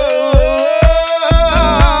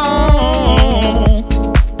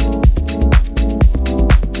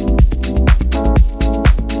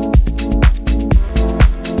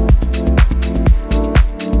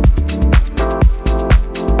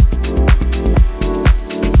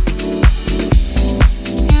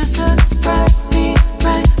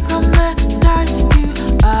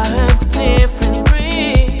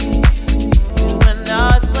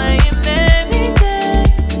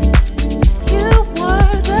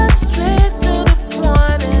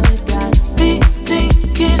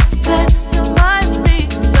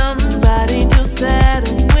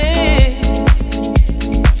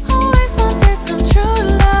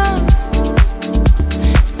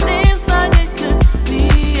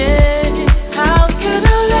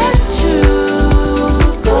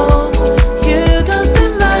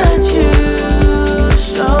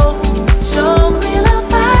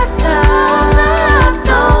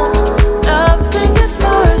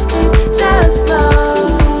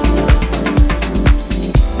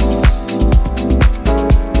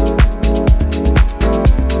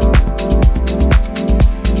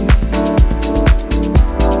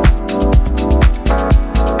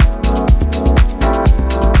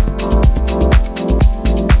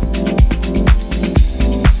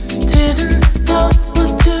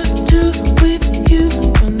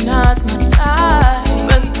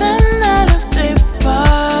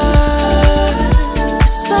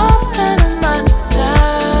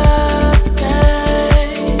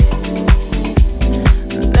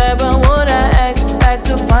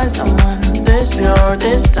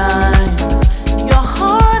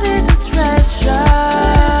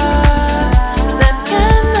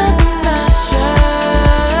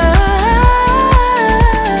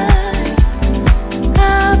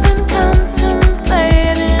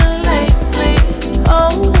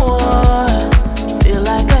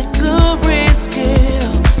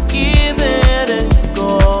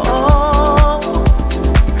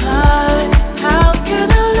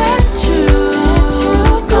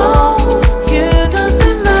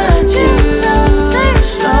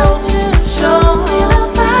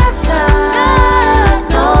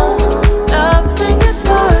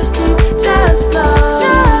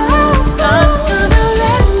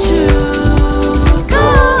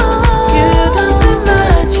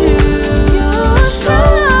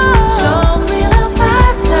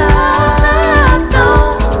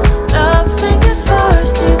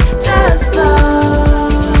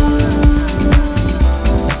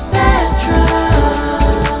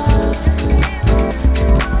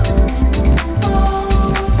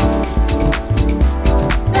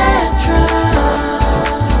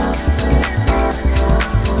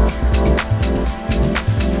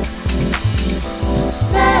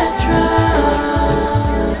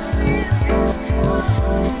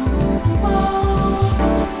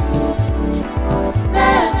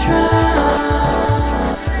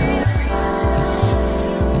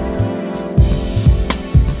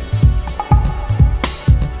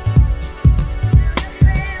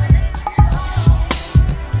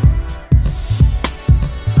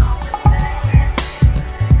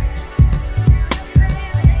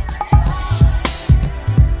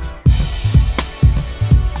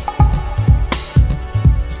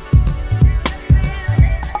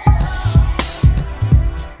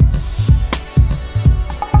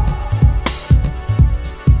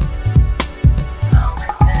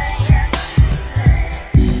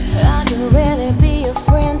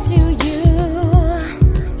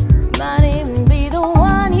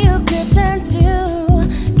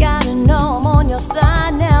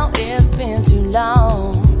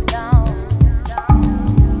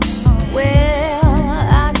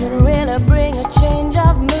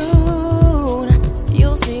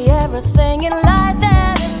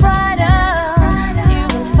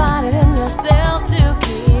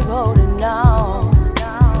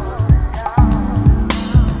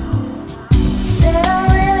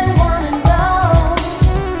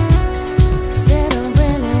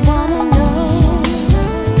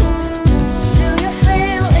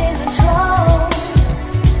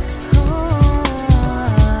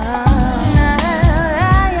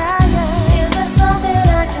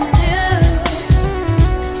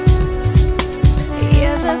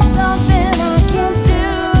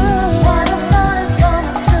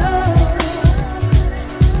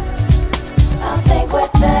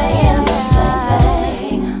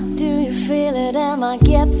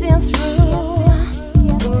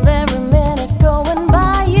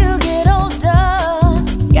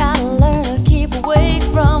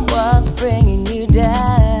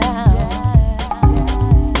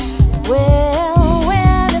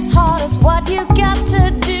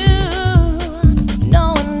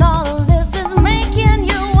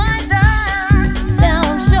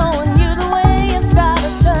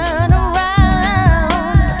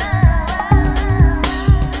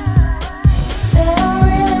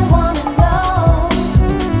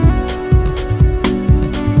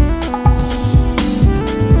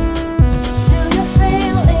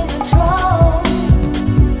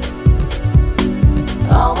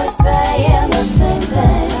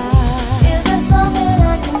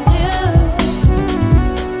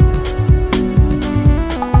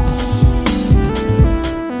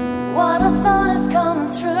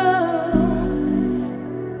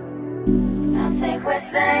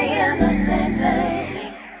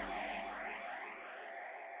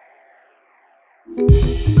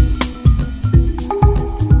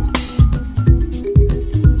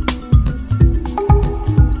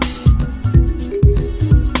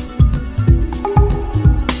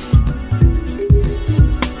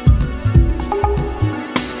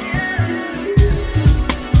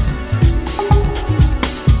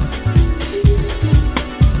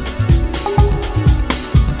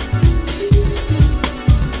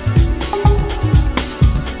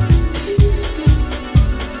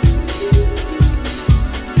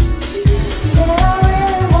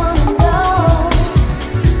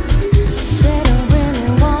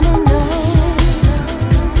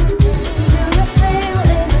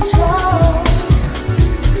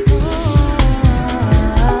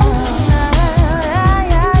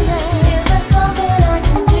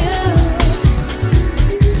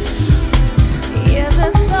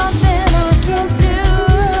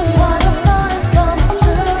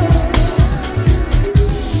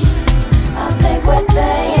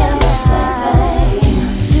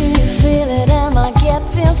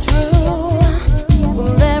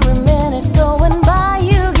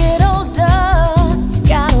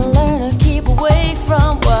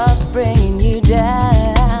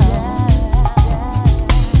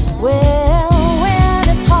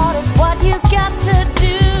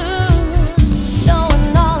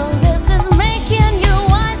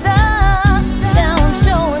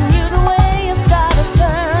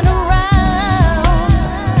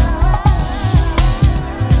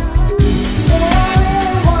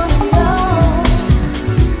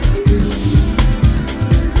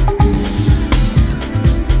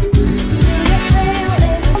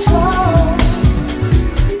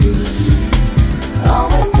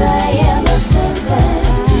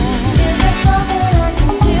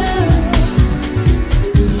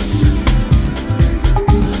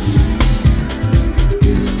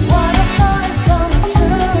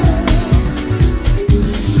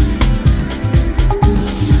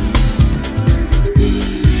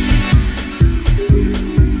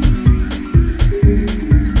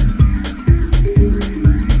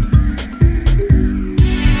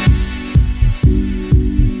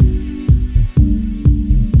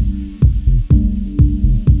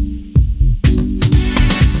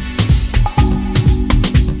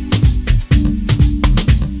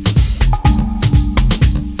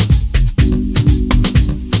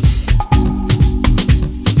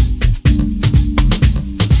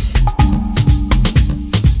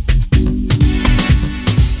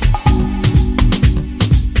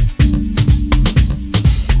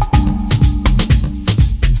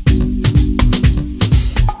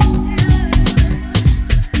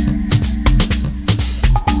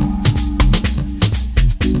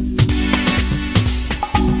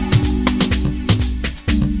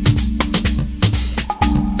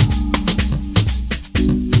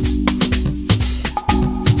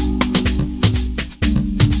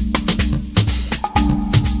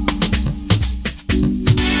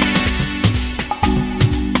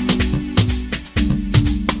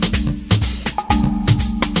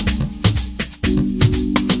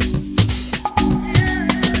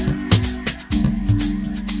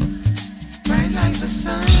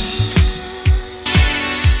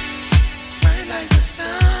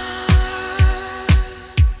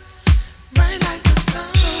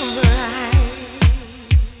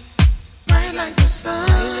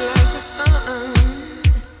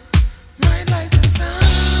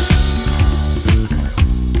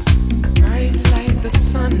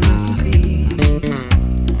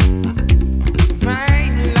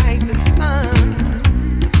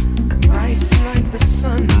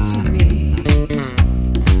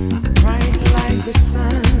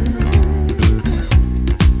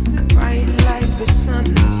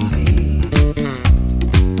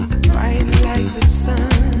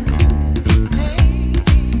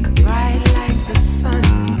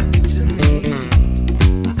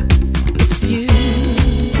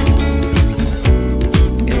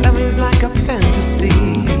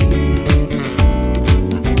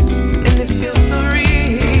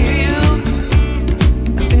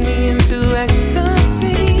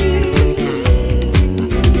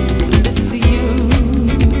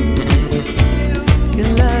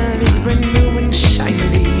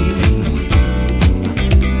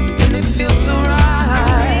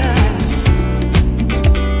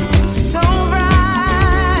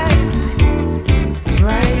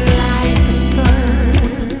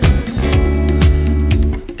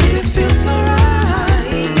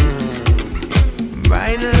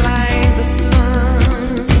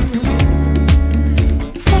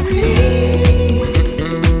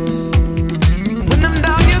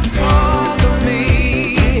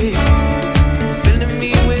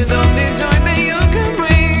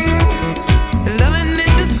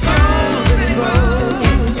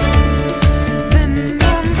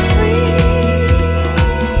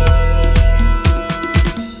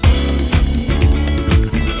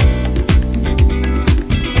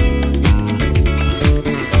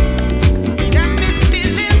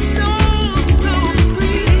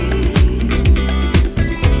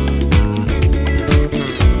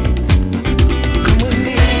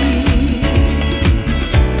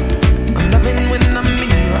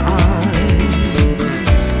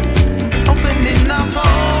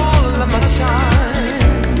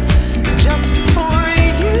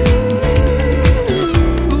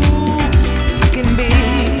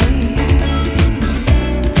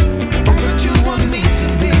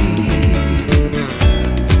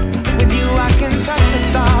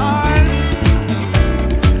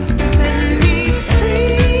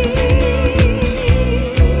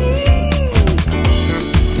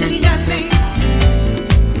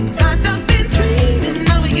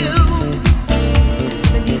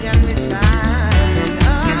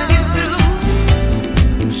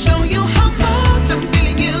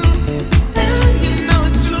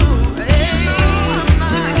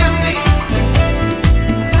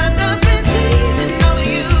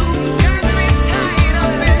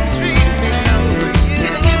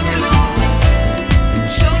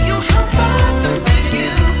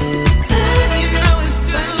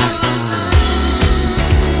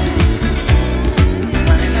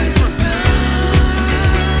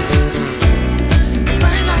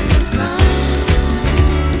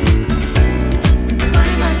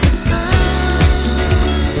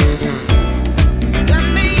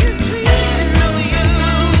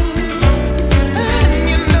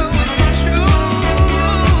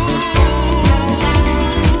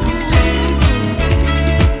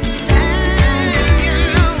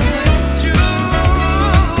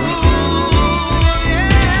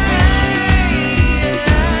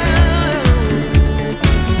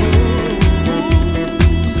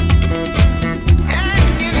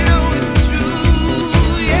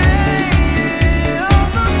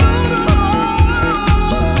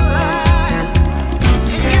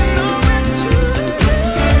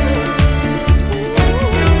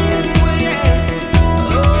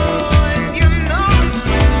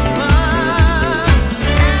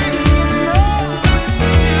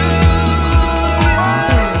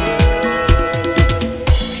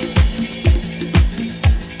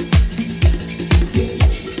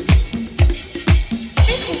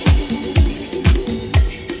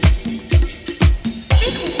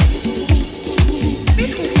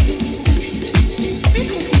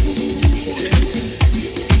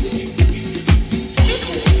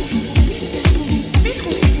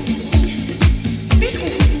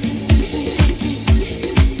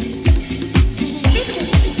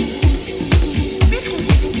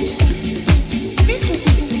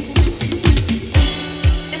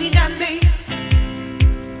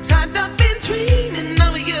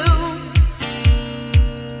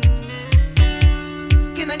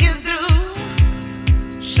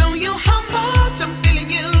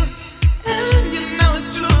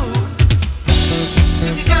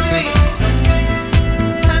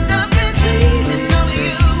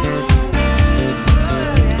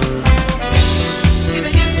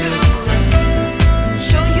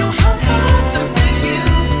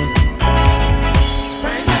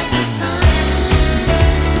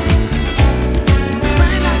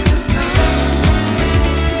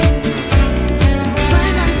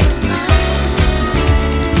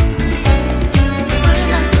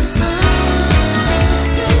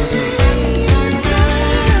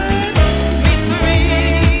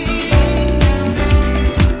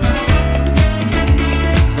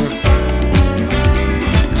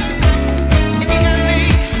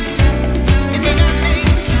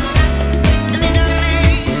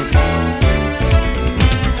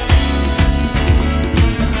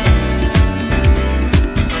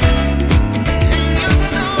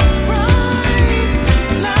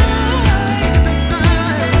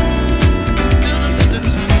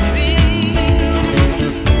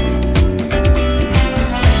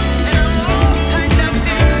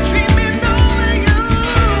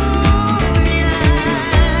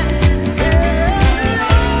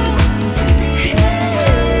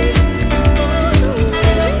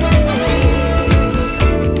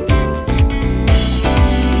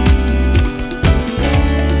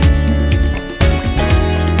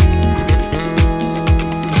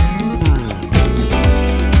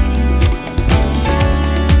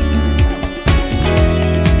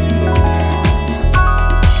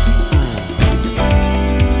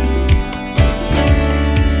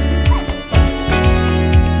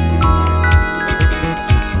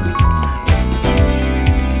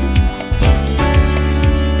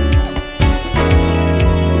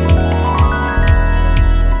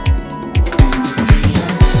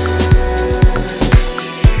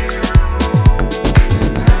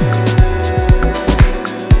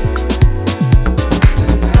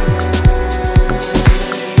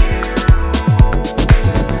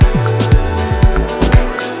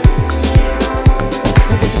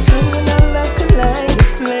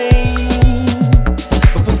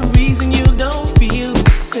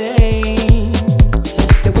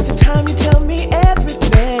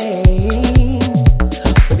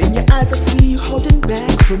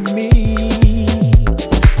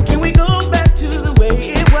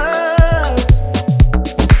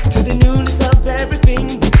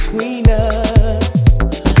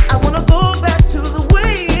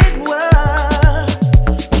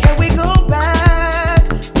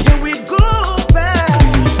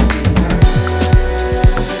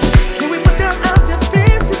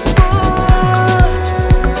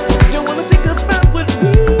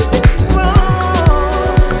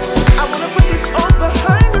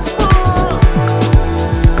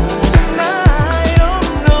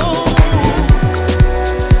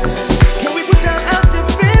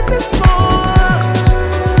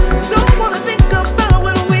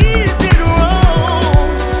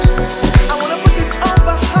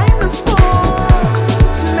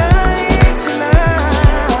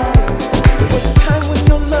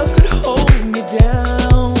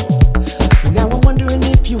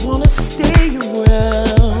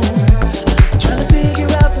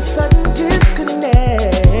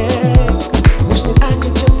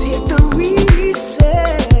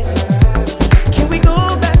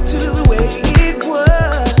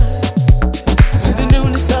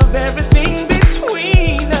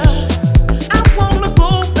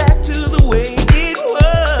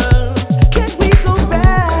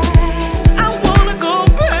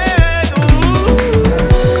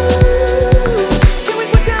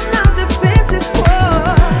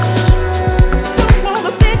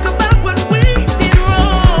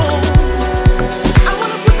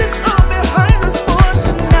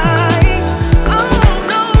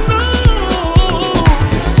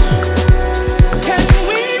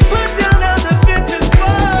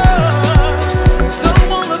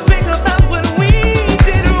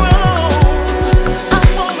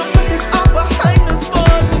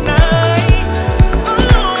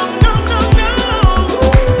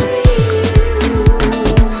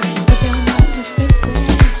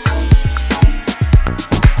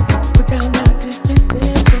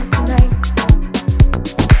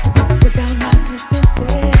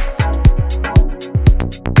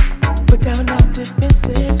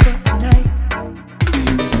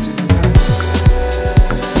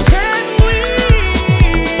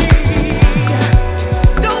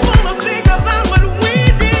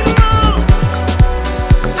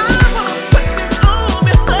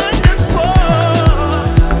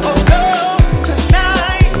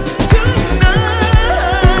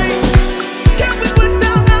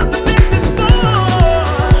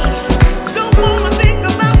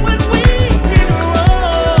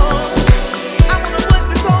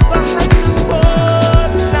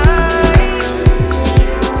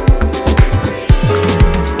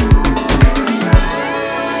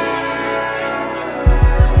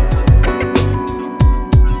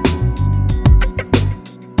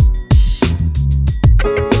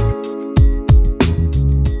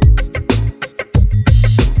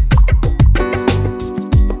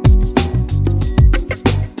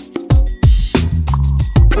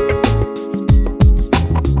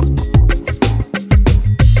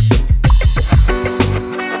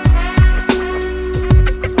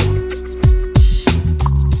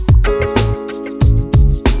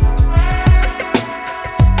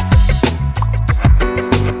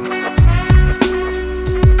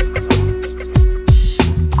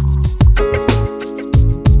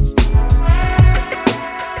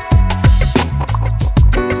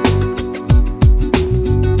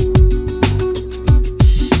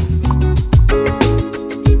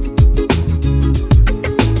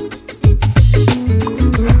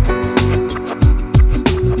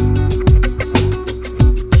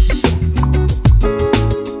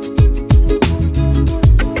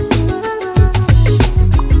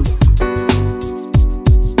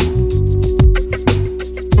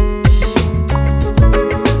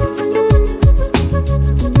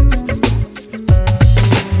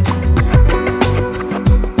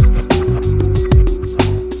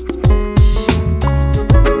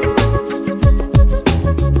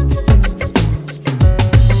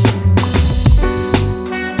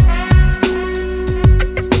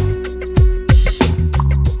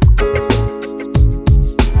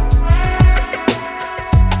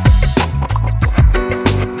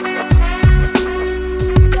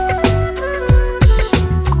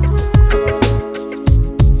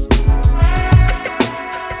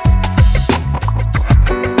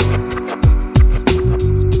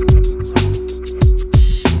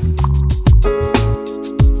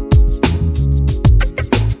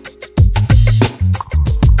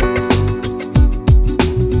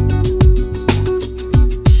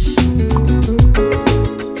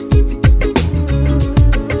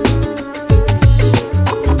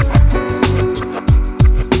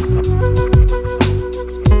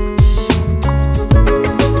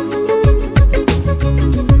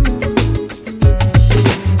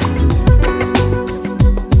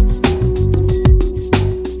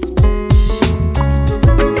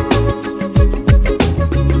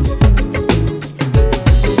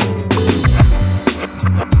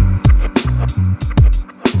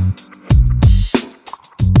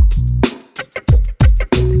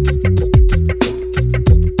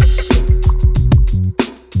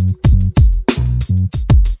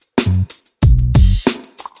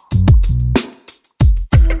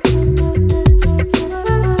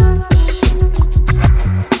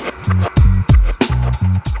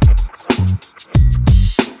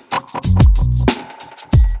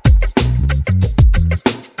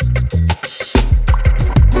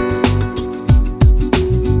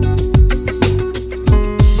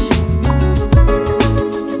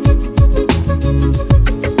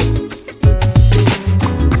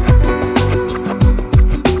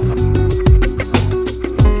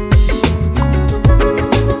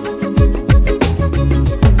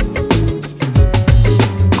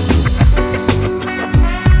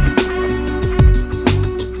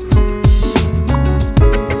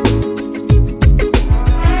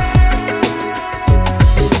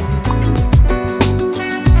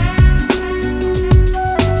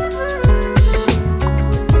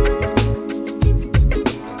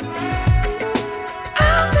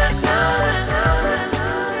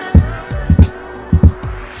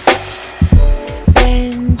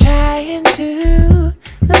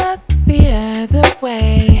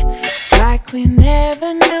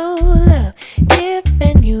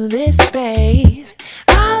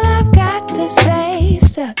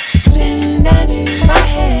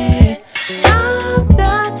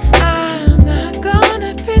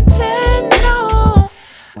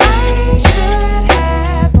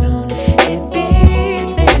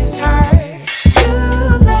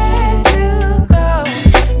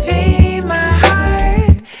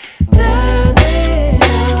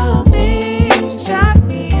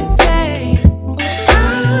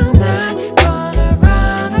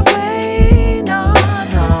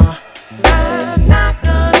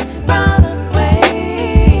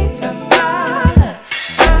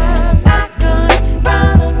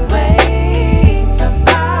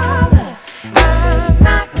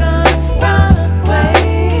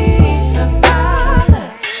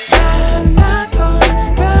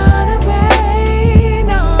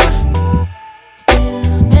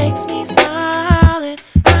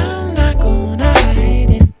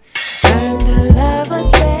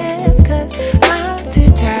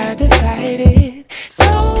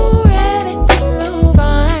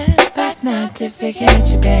 certificate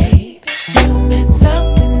you, babe. You meant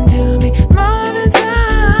something to me, more than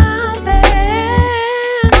something.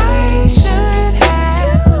 I should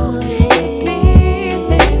have known it'd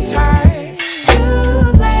be this hard to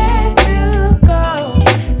let you go.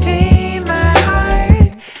 Be my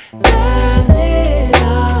heart. The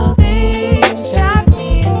little things drive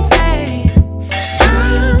me insane.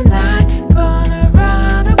 I'm not gonna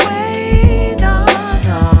run away, no,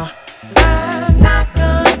 no. I'm not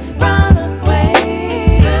gonna run away.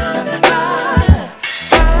 I'm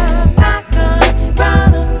not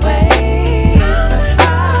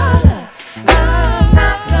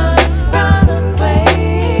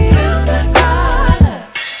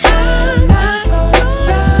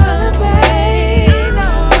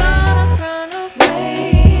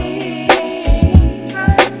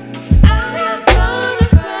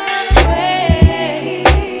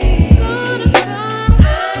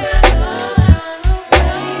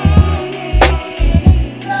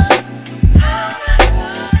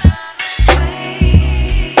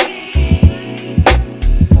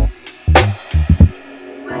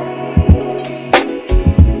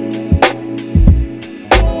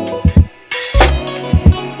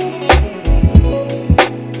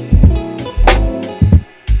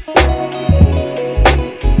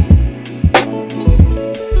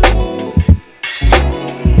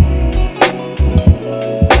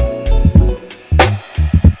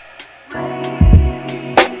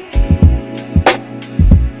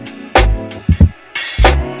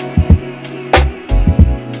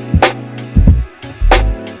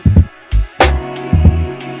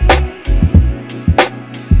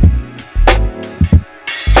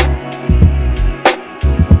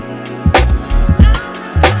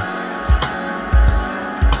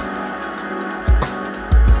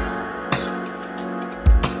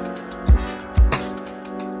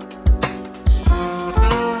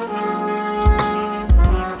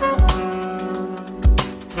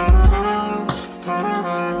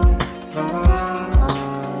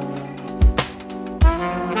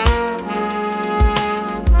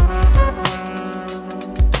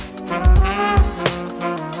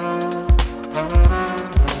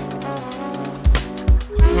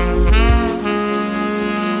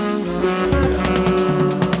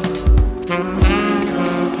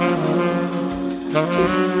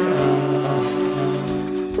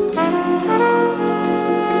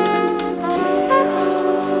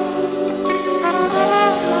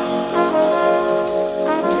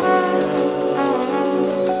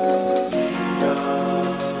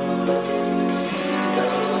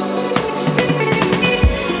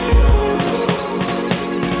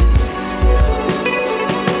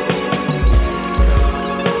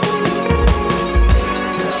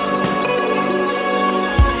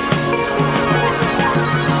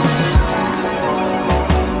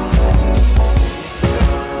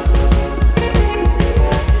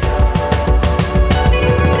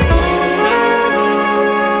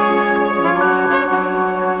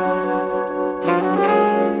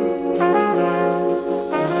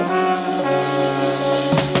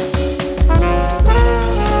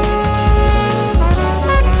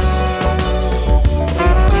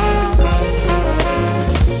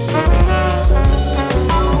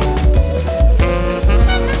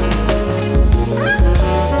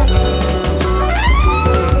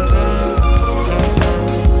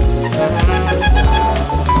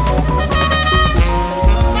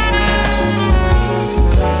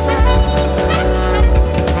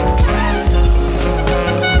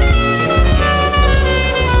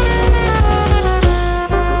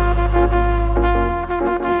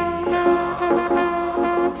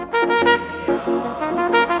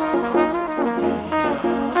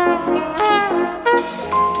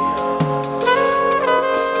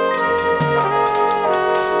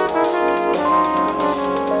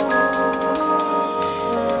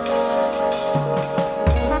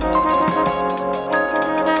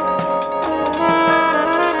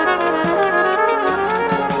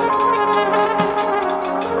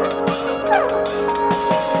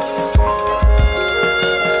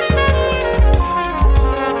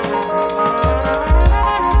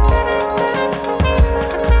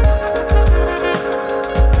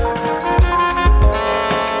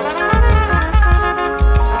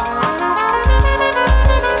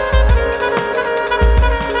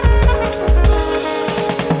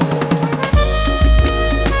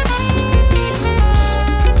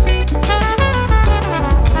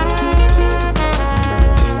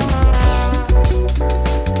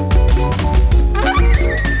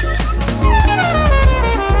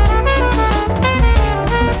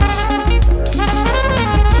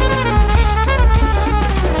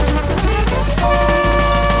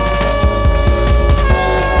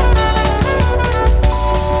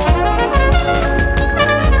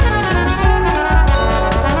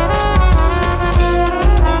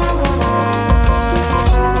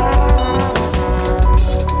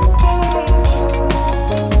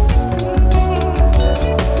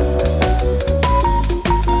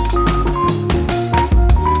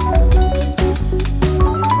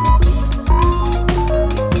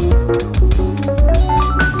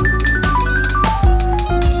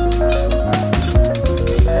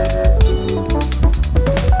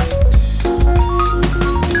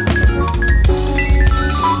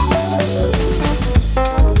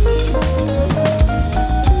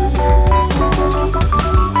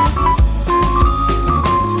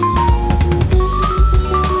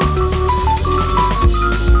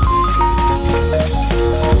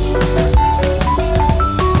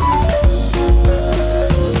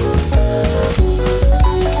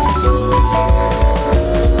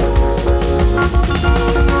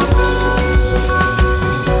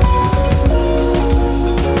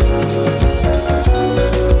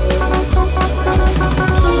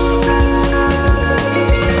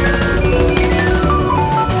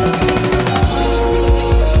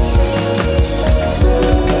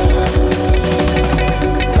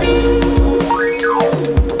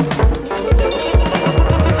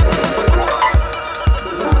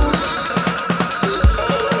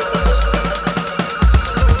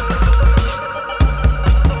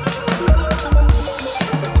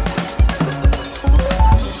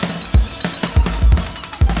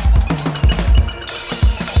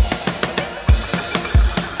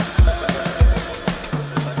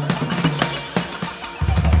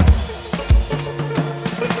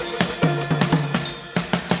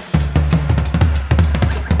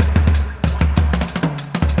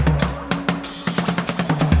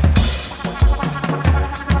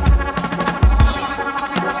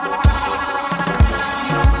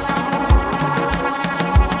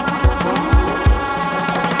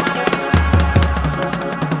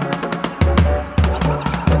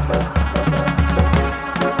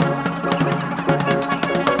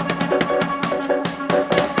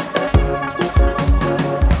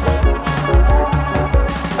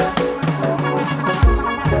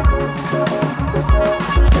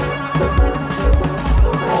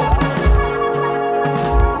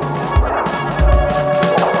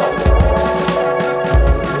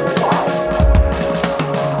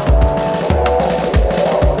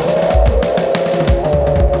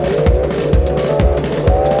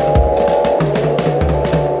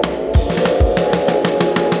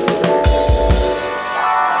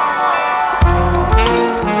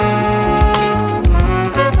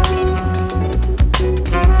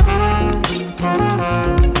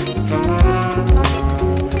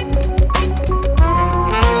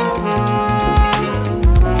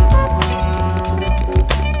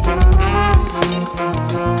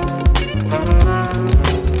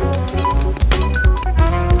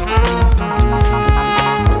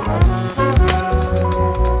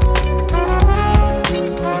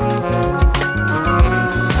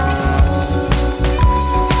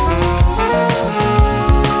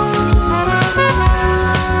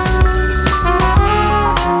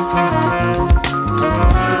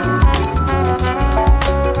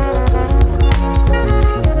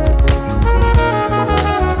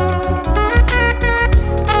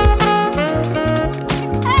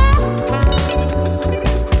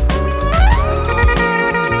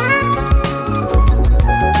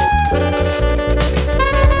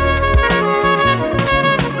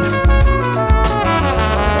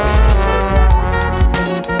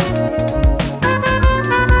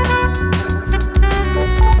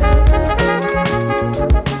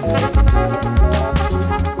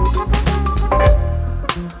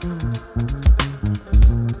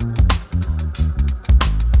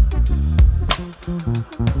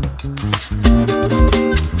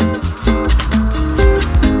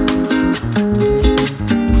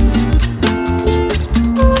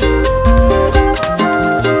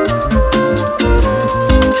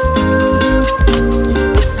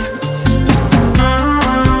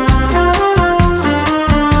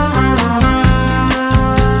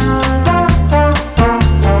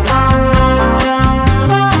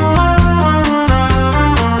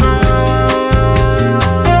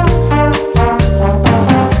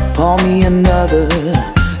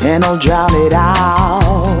And I'll drown it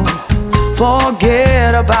out.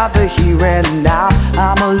 Forget about the here and now.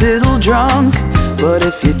 I'm a little drunk, but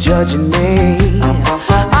if you're judging me,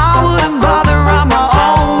 I wouldn't bother. I'm my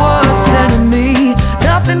own worst enemy.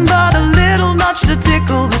 Nothing but a little notch to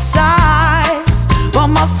tickle the sides, while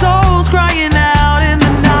my soul's crying out in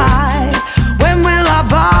the night. When will I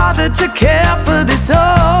bother to care for this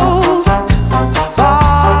old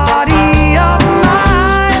body of mine?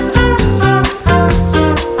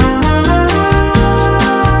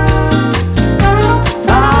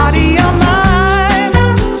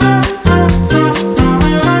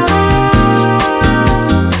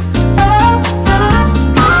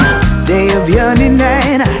 Yearning,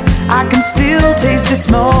 and I can still taste the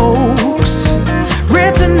smokes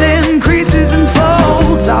written in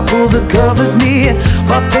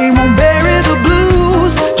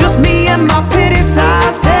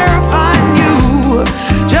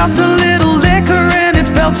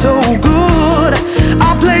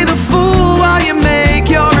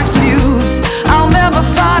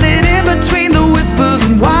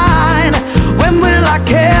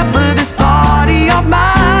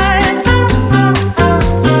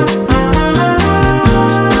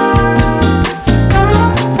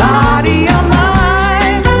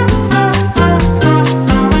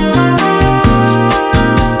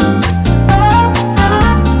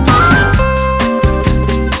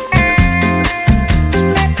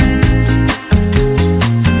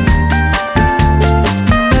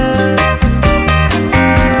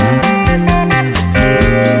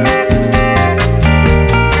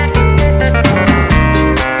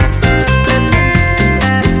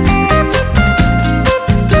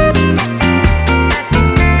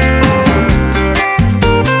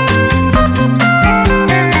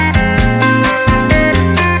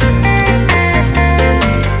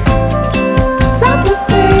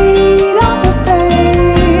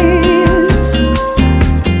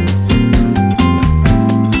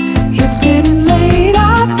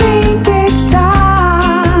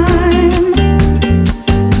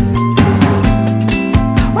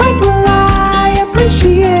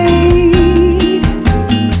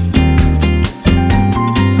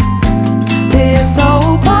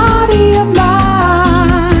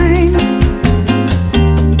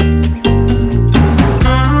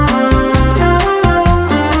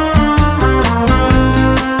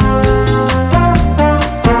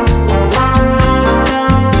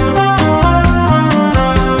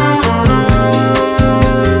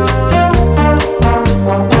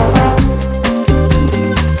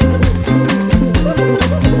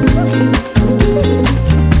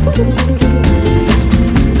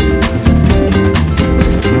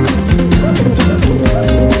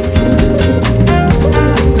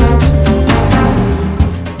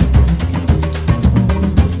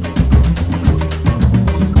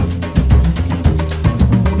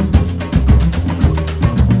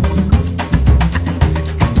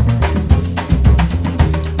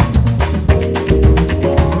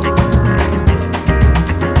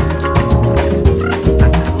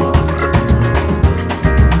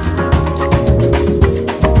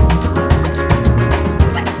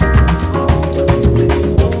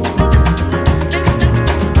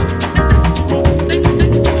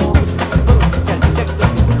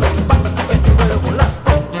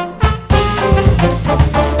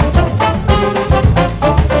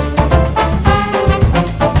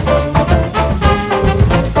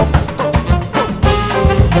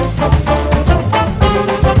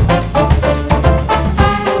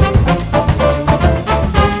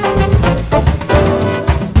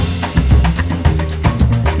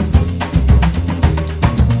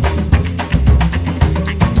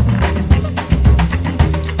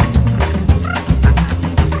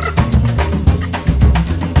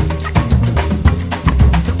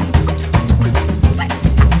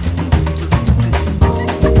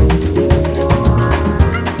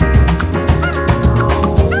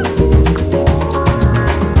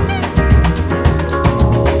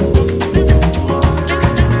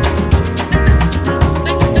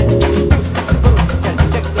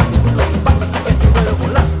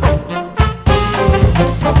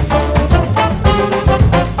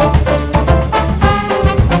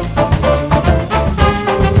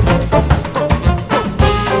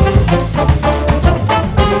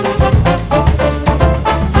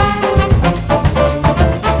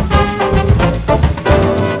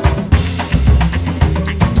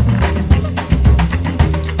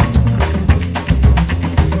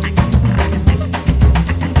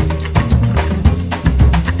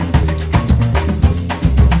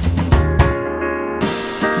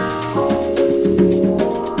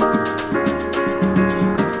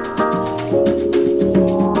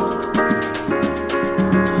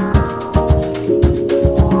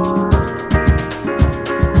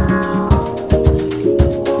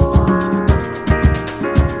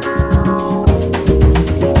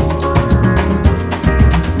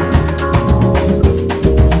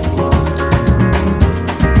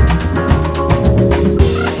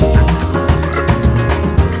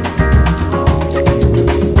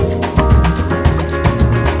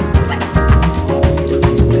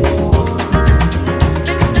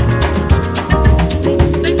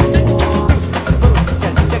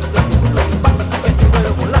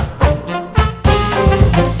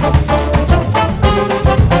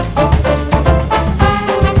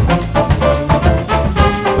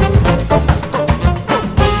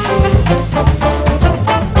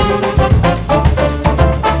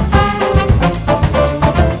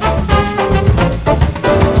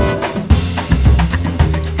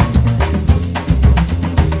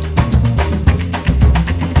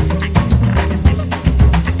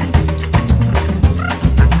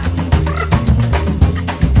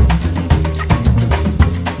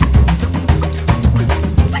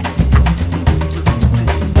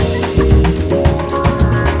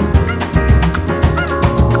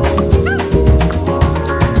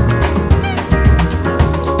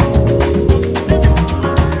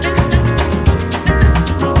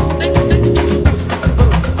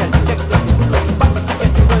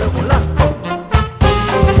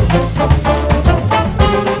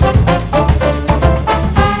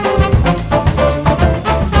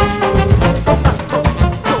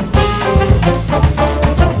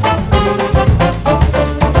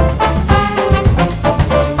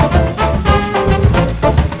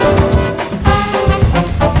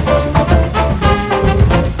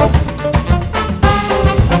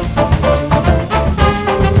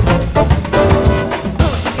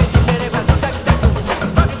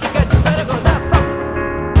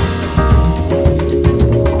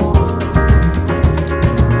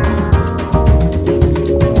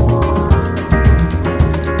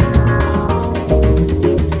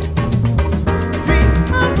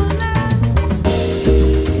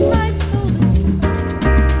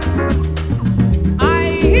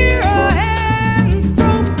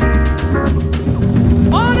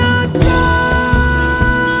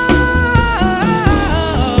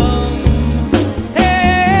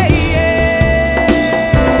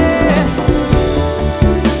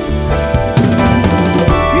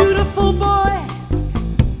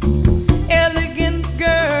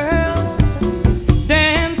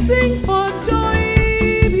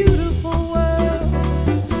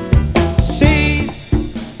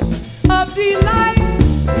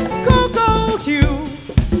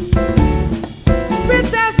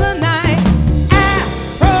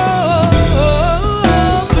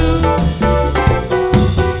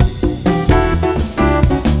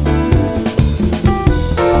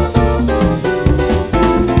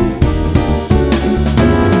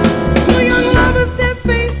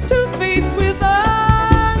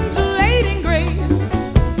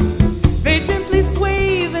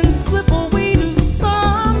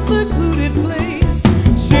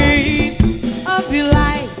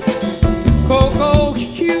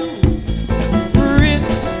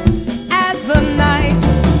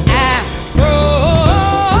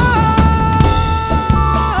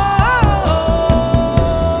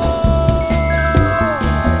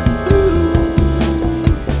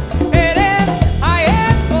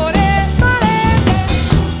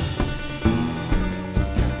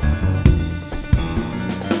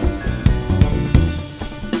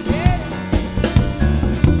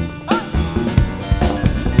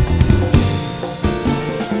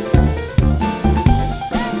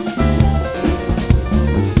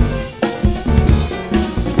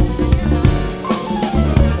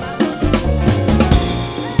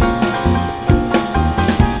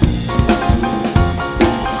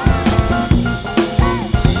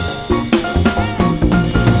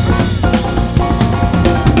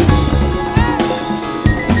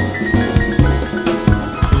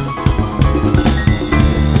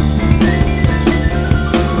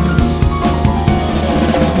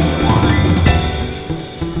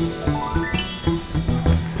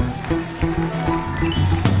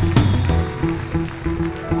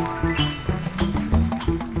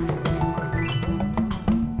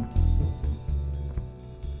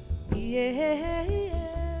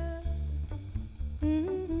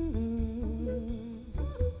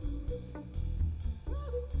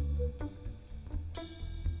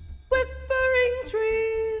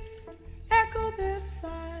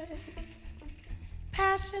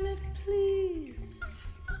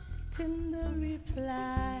Tender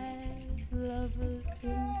replies, lovers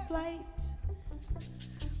in flight.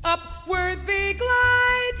 Upward they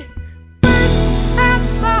glide, first at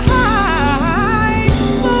the height,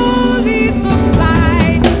 slowly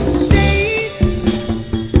subside. Shade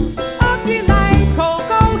of delight,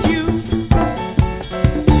 cocoa hue,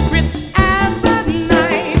 rich as the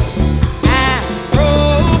night, Afro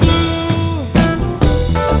blue.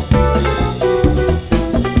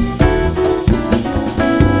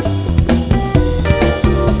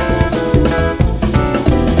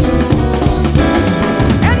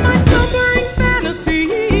 And my slumbering fantasy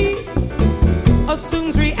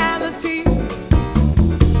assumes reality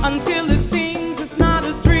until it seems it's not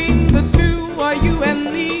a dream. The two are you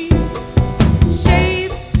and me.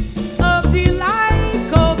 Shades of delight,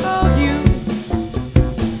 cocoa hue,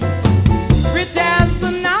 rich as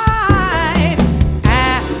the night,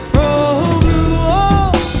 Afro blue.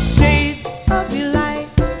 Oh, shades of delight,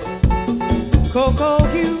 cocoa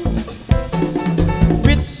hue,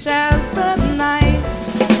 rich as the night,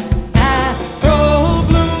 Afro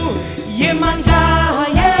blue. Yemanja,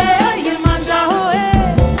 yeah, Yemanja, oh,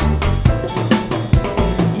 eh.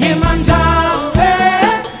 Yemanja, oh,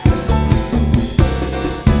 eh.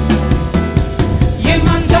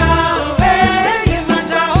 Yemanja, oh, eh,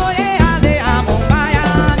 Yemanja, oh, eh, ale amombaya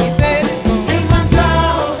nipe. Yemanja,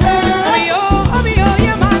 oh, eh. Omi, oh,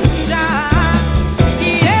 Yemanja.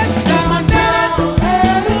 Yemanja, oh,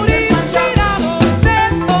 eh. Muri, tira, lo, te,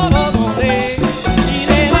 oh, lo, lo, le.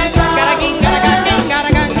 Ire, garagin, garagin,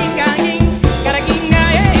 garagin, garagin, garagin, yeah,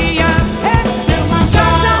 yeah, eh. Yemanja,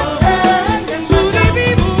 oh, eh. Suri,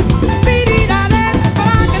 bibu, biri, dale,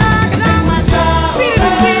 baragada, gada. Biru,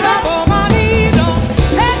 bira, bo, marido,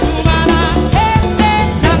 eh, umana, eh, eh.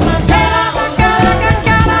 Yemanja, gara, gara,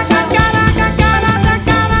 gara, gara, gara, gara,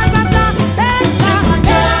 gara, gara, eh.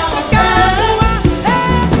 Yemanja, gara,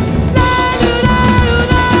 eh. La, lu, la, lu,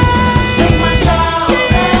 la. Yemanja,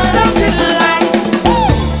 shades of delight,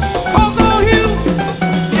 cocoa hue,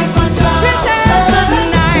 rich as the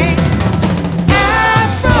night,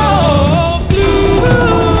 Afro blue,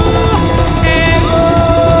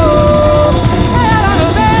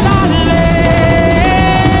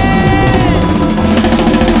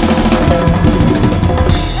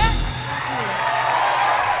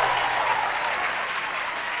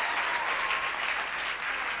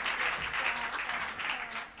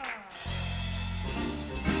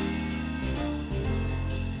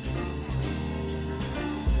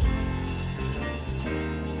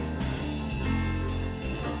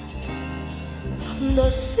 and the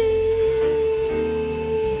sea,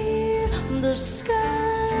 the sky,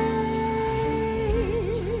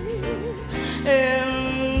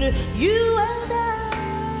 and you and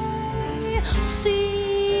I,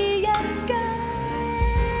 sea and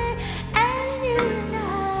sky, and you and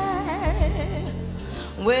I,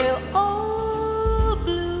 we're all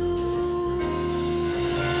blues,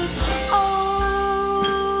 all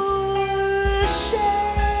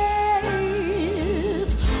shades,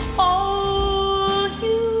 all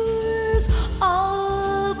hues,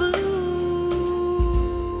 all blues.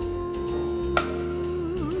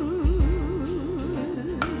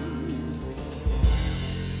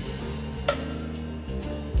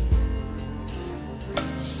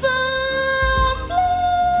 Some blues,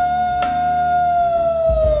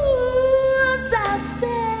 I said,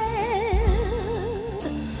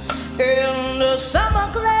 in the summer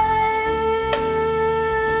glade,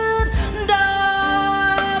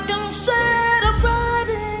 dark and sad, a bright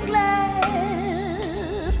and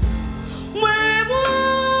glad,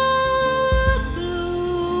 wayward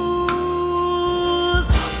blues,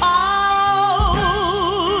 all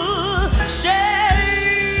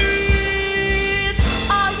shades,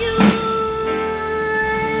 all hues,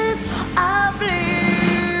 all blues,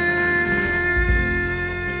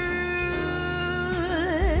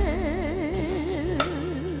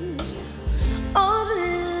 all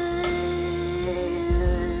blues.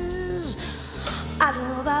 I do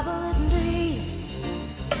Bible and Dee,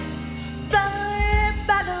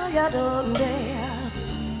 Bible, ya don't dare.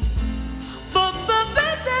 But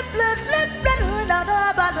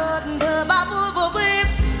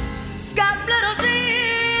Scott little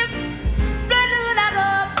deep,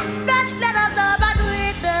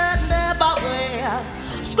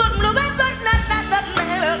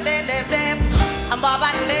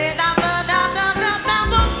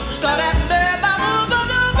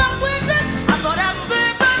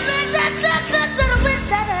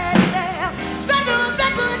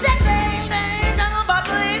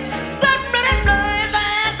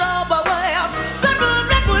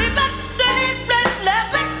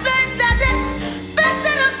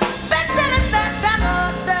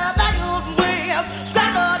 I'm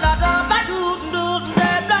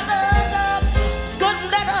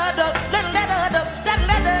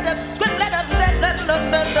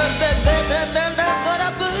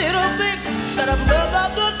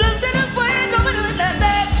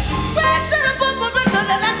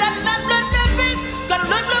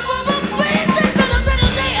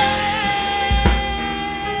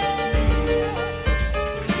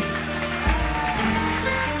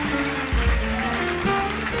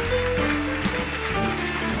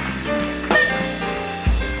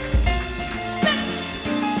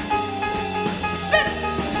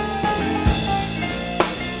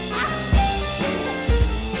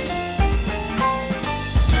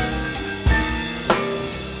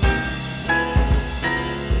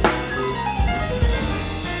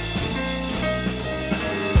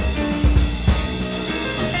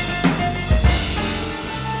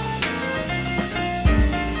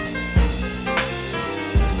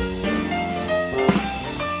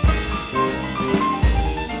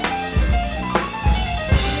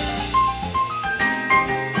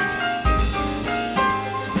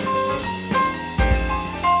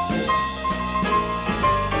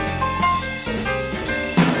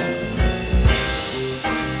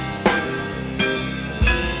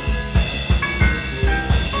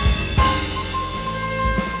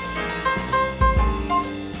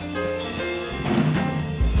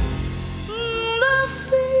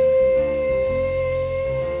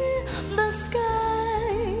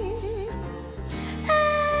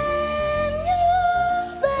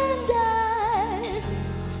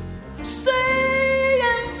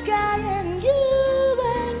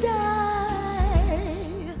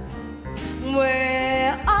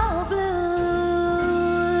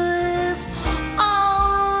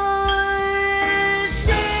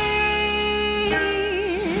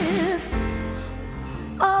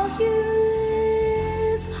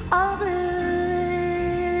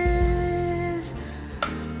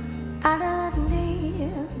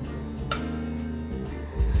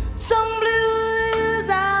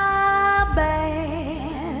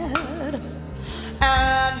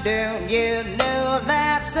don't you know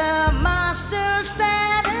that's a monster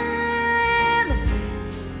setting?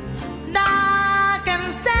 Dark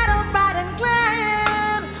and settled, bright and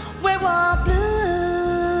glad, we were blues.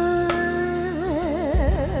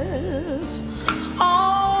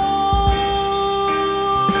 Oh,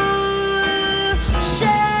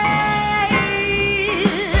 shades,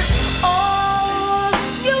 all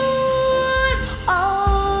blues,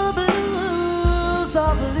 all blues,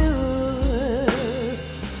 all blues,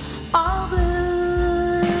 all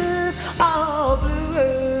blues, all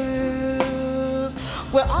blues.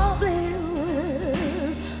 We're all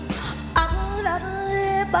blues. All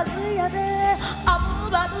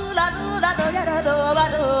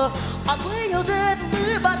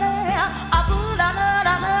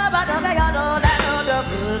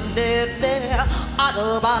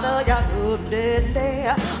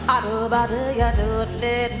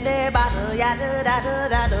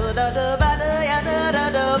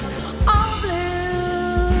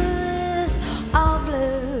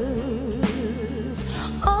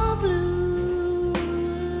blues, all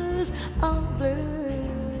blues, all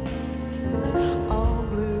blues, all blues, all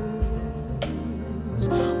blues.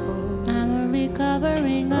 I'm a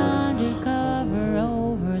recovering undercover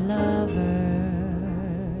over lover,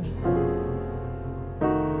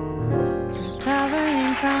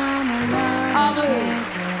 recovering from a love I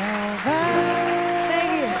can't get over.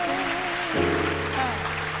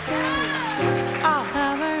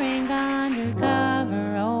 Recovering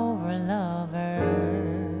undercover over lover,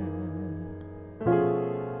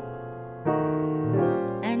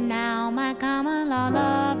 and now my common law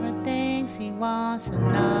lover thinks he wants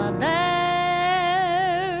another.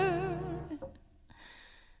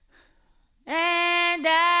 And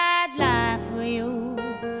I'd lie for you,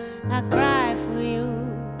 I cry for you,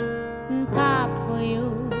 and pop for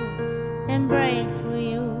you, and break for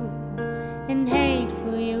you, and hate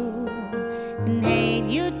for you, and hate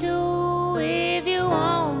you too if you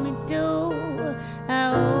want me to.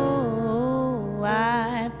 Oh,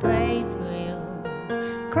 I pray for you,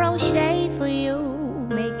 crochet for you,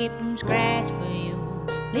 make it from scratch for you,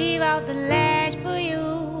 leave out the lash for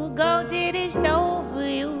you, go to the stove for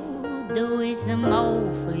you, do it some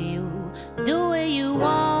more for you, do it you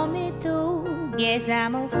want me to. Guess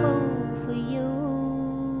I'm a fool for you.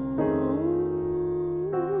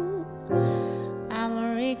 I'm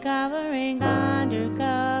a recovering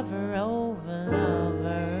undercover over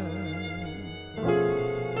lover,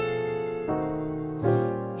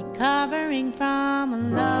 recovering from a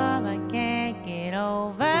love I can't get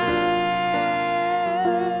over.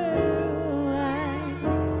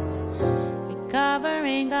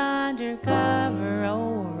 Recovering undercover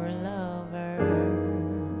over lover,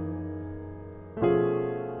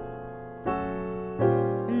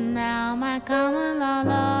 and now my common law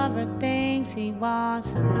lover thinks he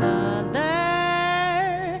wants another.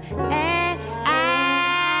 And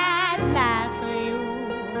I'd lie for you,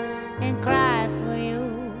 and cry for you,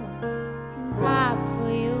 and pop for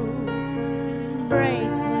you, break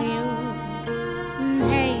for you, and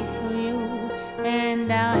hate for you,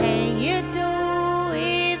 and I'll hate you too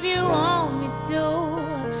if you want me to.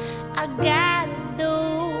 I gotta do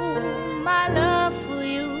my love for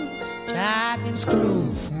you, chop and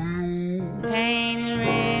screw for you, paint and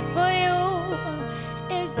red for you.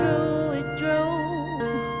 It's true, it's true.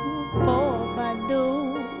 Poor Badu,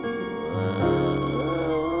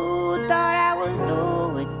 thought I was through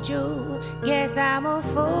with you. Guess I'm a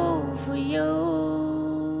fool for you.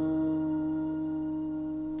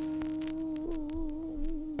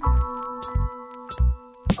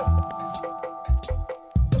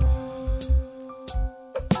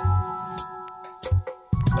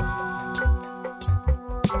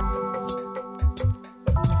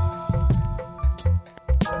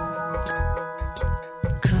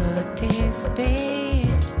 Could this be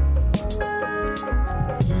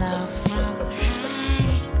love from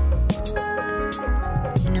high,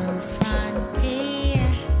 new frontier?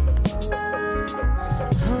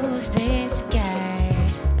 Who's this guy?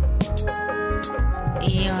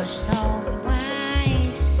 You're so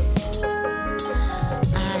wise,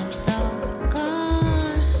 I'm so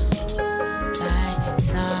gone by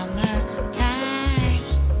summertime.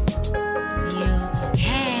 You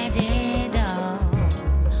had it all,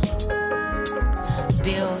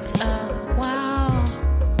 built a wall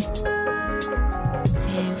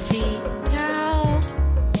 10 feet tall.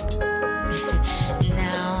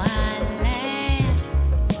 Now I laugh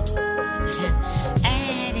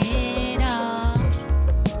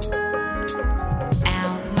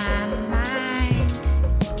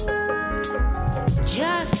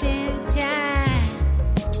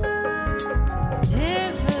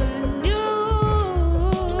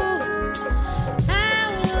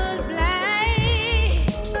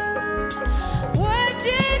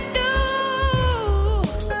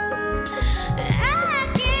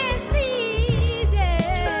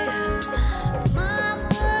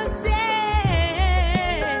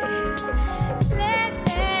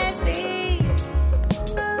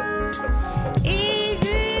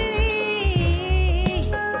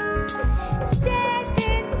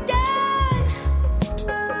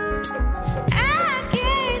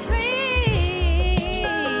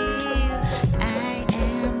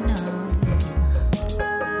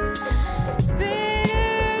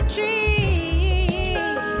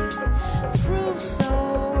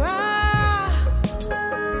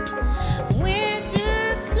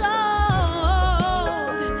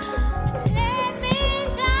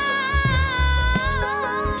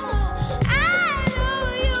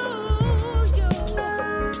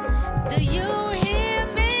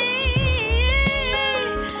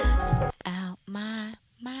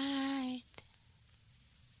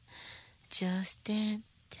just in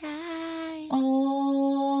time.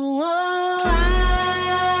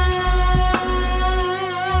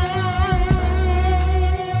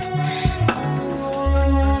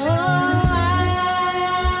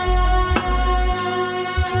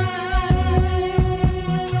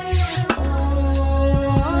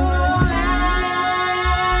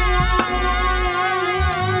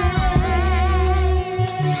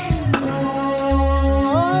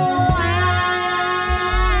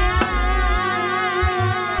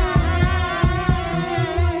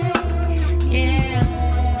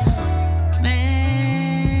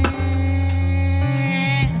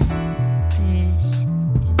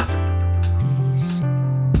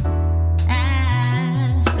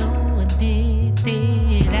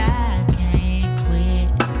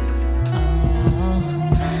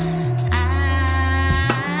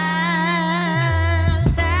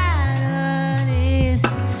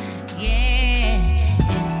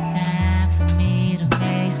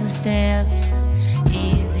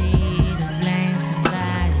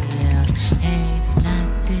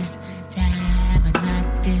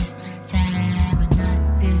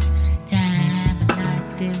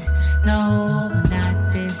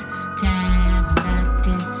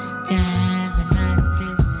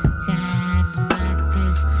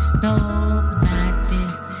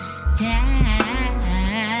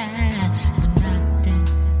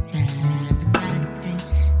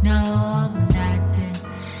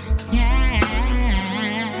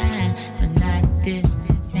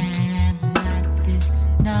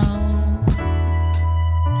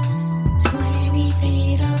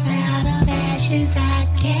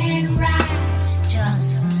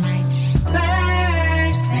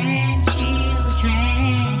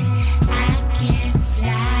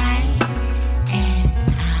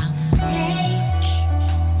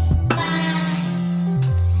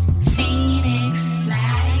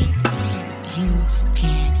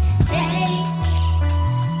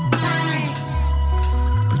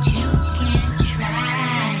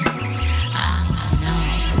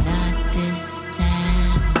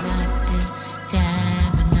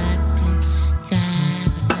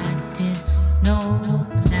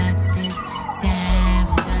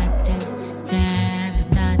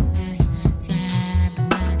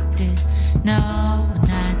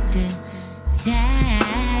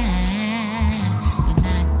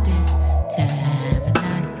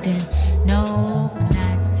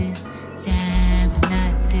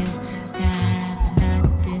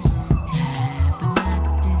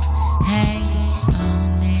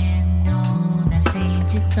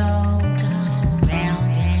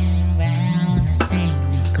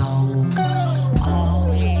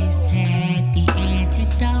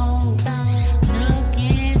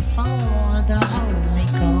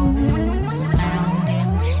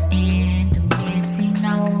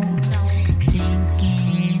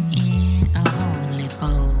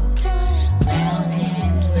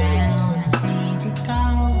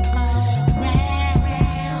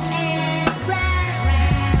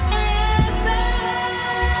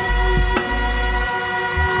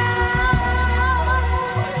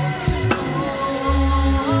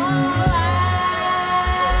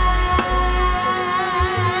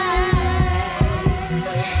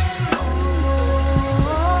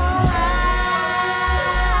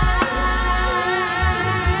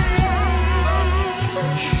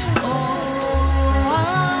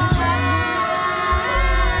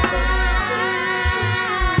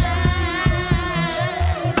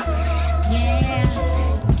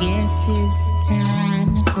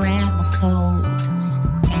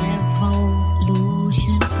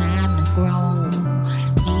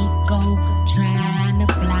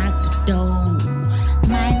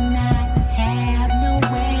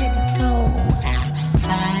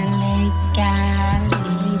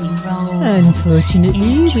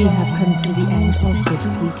 Unfortunately, we have come to the end of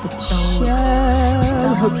this week's show.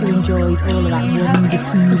 I hope you enjoyed all of that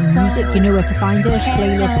wonderful music. You know where to find us.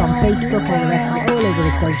 Playlist on Facebook, all the rest of it, all over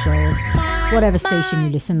the socials. Whatever station you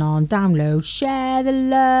listen on, download, share the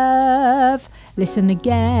love. Listen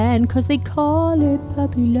again, because they call it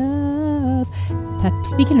puppy love.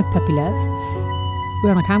 Speaking of puppy love,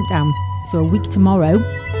 we're on a countdown. So a week tomorrow,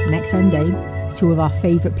 next Sunday, two of our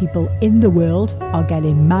favourite people in the world are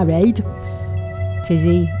getting married.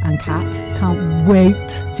 Tizzy and Kat. Can't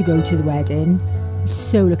wait to go to the wedding.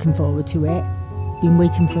 So looking forward to it. Been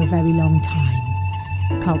waiting for a very long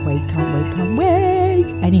time. Can't wait.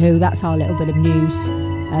 Anywho, that's our little bit of news.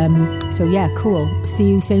 So yeah, cool. See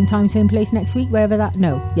you same time, same place next week, wherever that...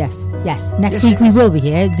 No, yes. Next week we will be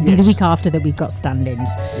here. It'll be the week after that we've got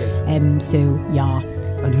stand-ins. So, yeah.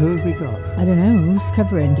 And who have we got? I don't know, who's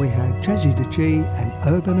covering? We have Jazzy the G and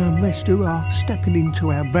Urban Unrest, who are stepping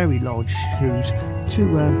into our very large shoes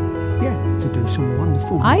to do some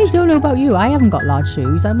wonderful music. I don't know about you, I haven't got large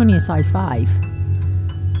shoes, I'm only a size 5.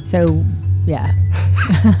 So, yeah.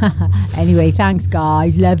 Anyway, thanks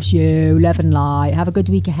guys, loves you, love and light, have a good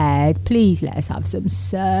week ahead. Please let us have some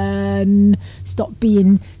sun. Stop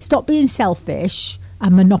being selfish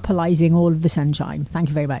and monopolising all of the sunshine. Thank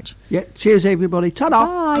you very much. Yeah, cheers everybody,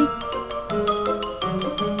 ta-da! Bye.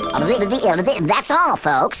 That's all,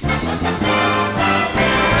 folks.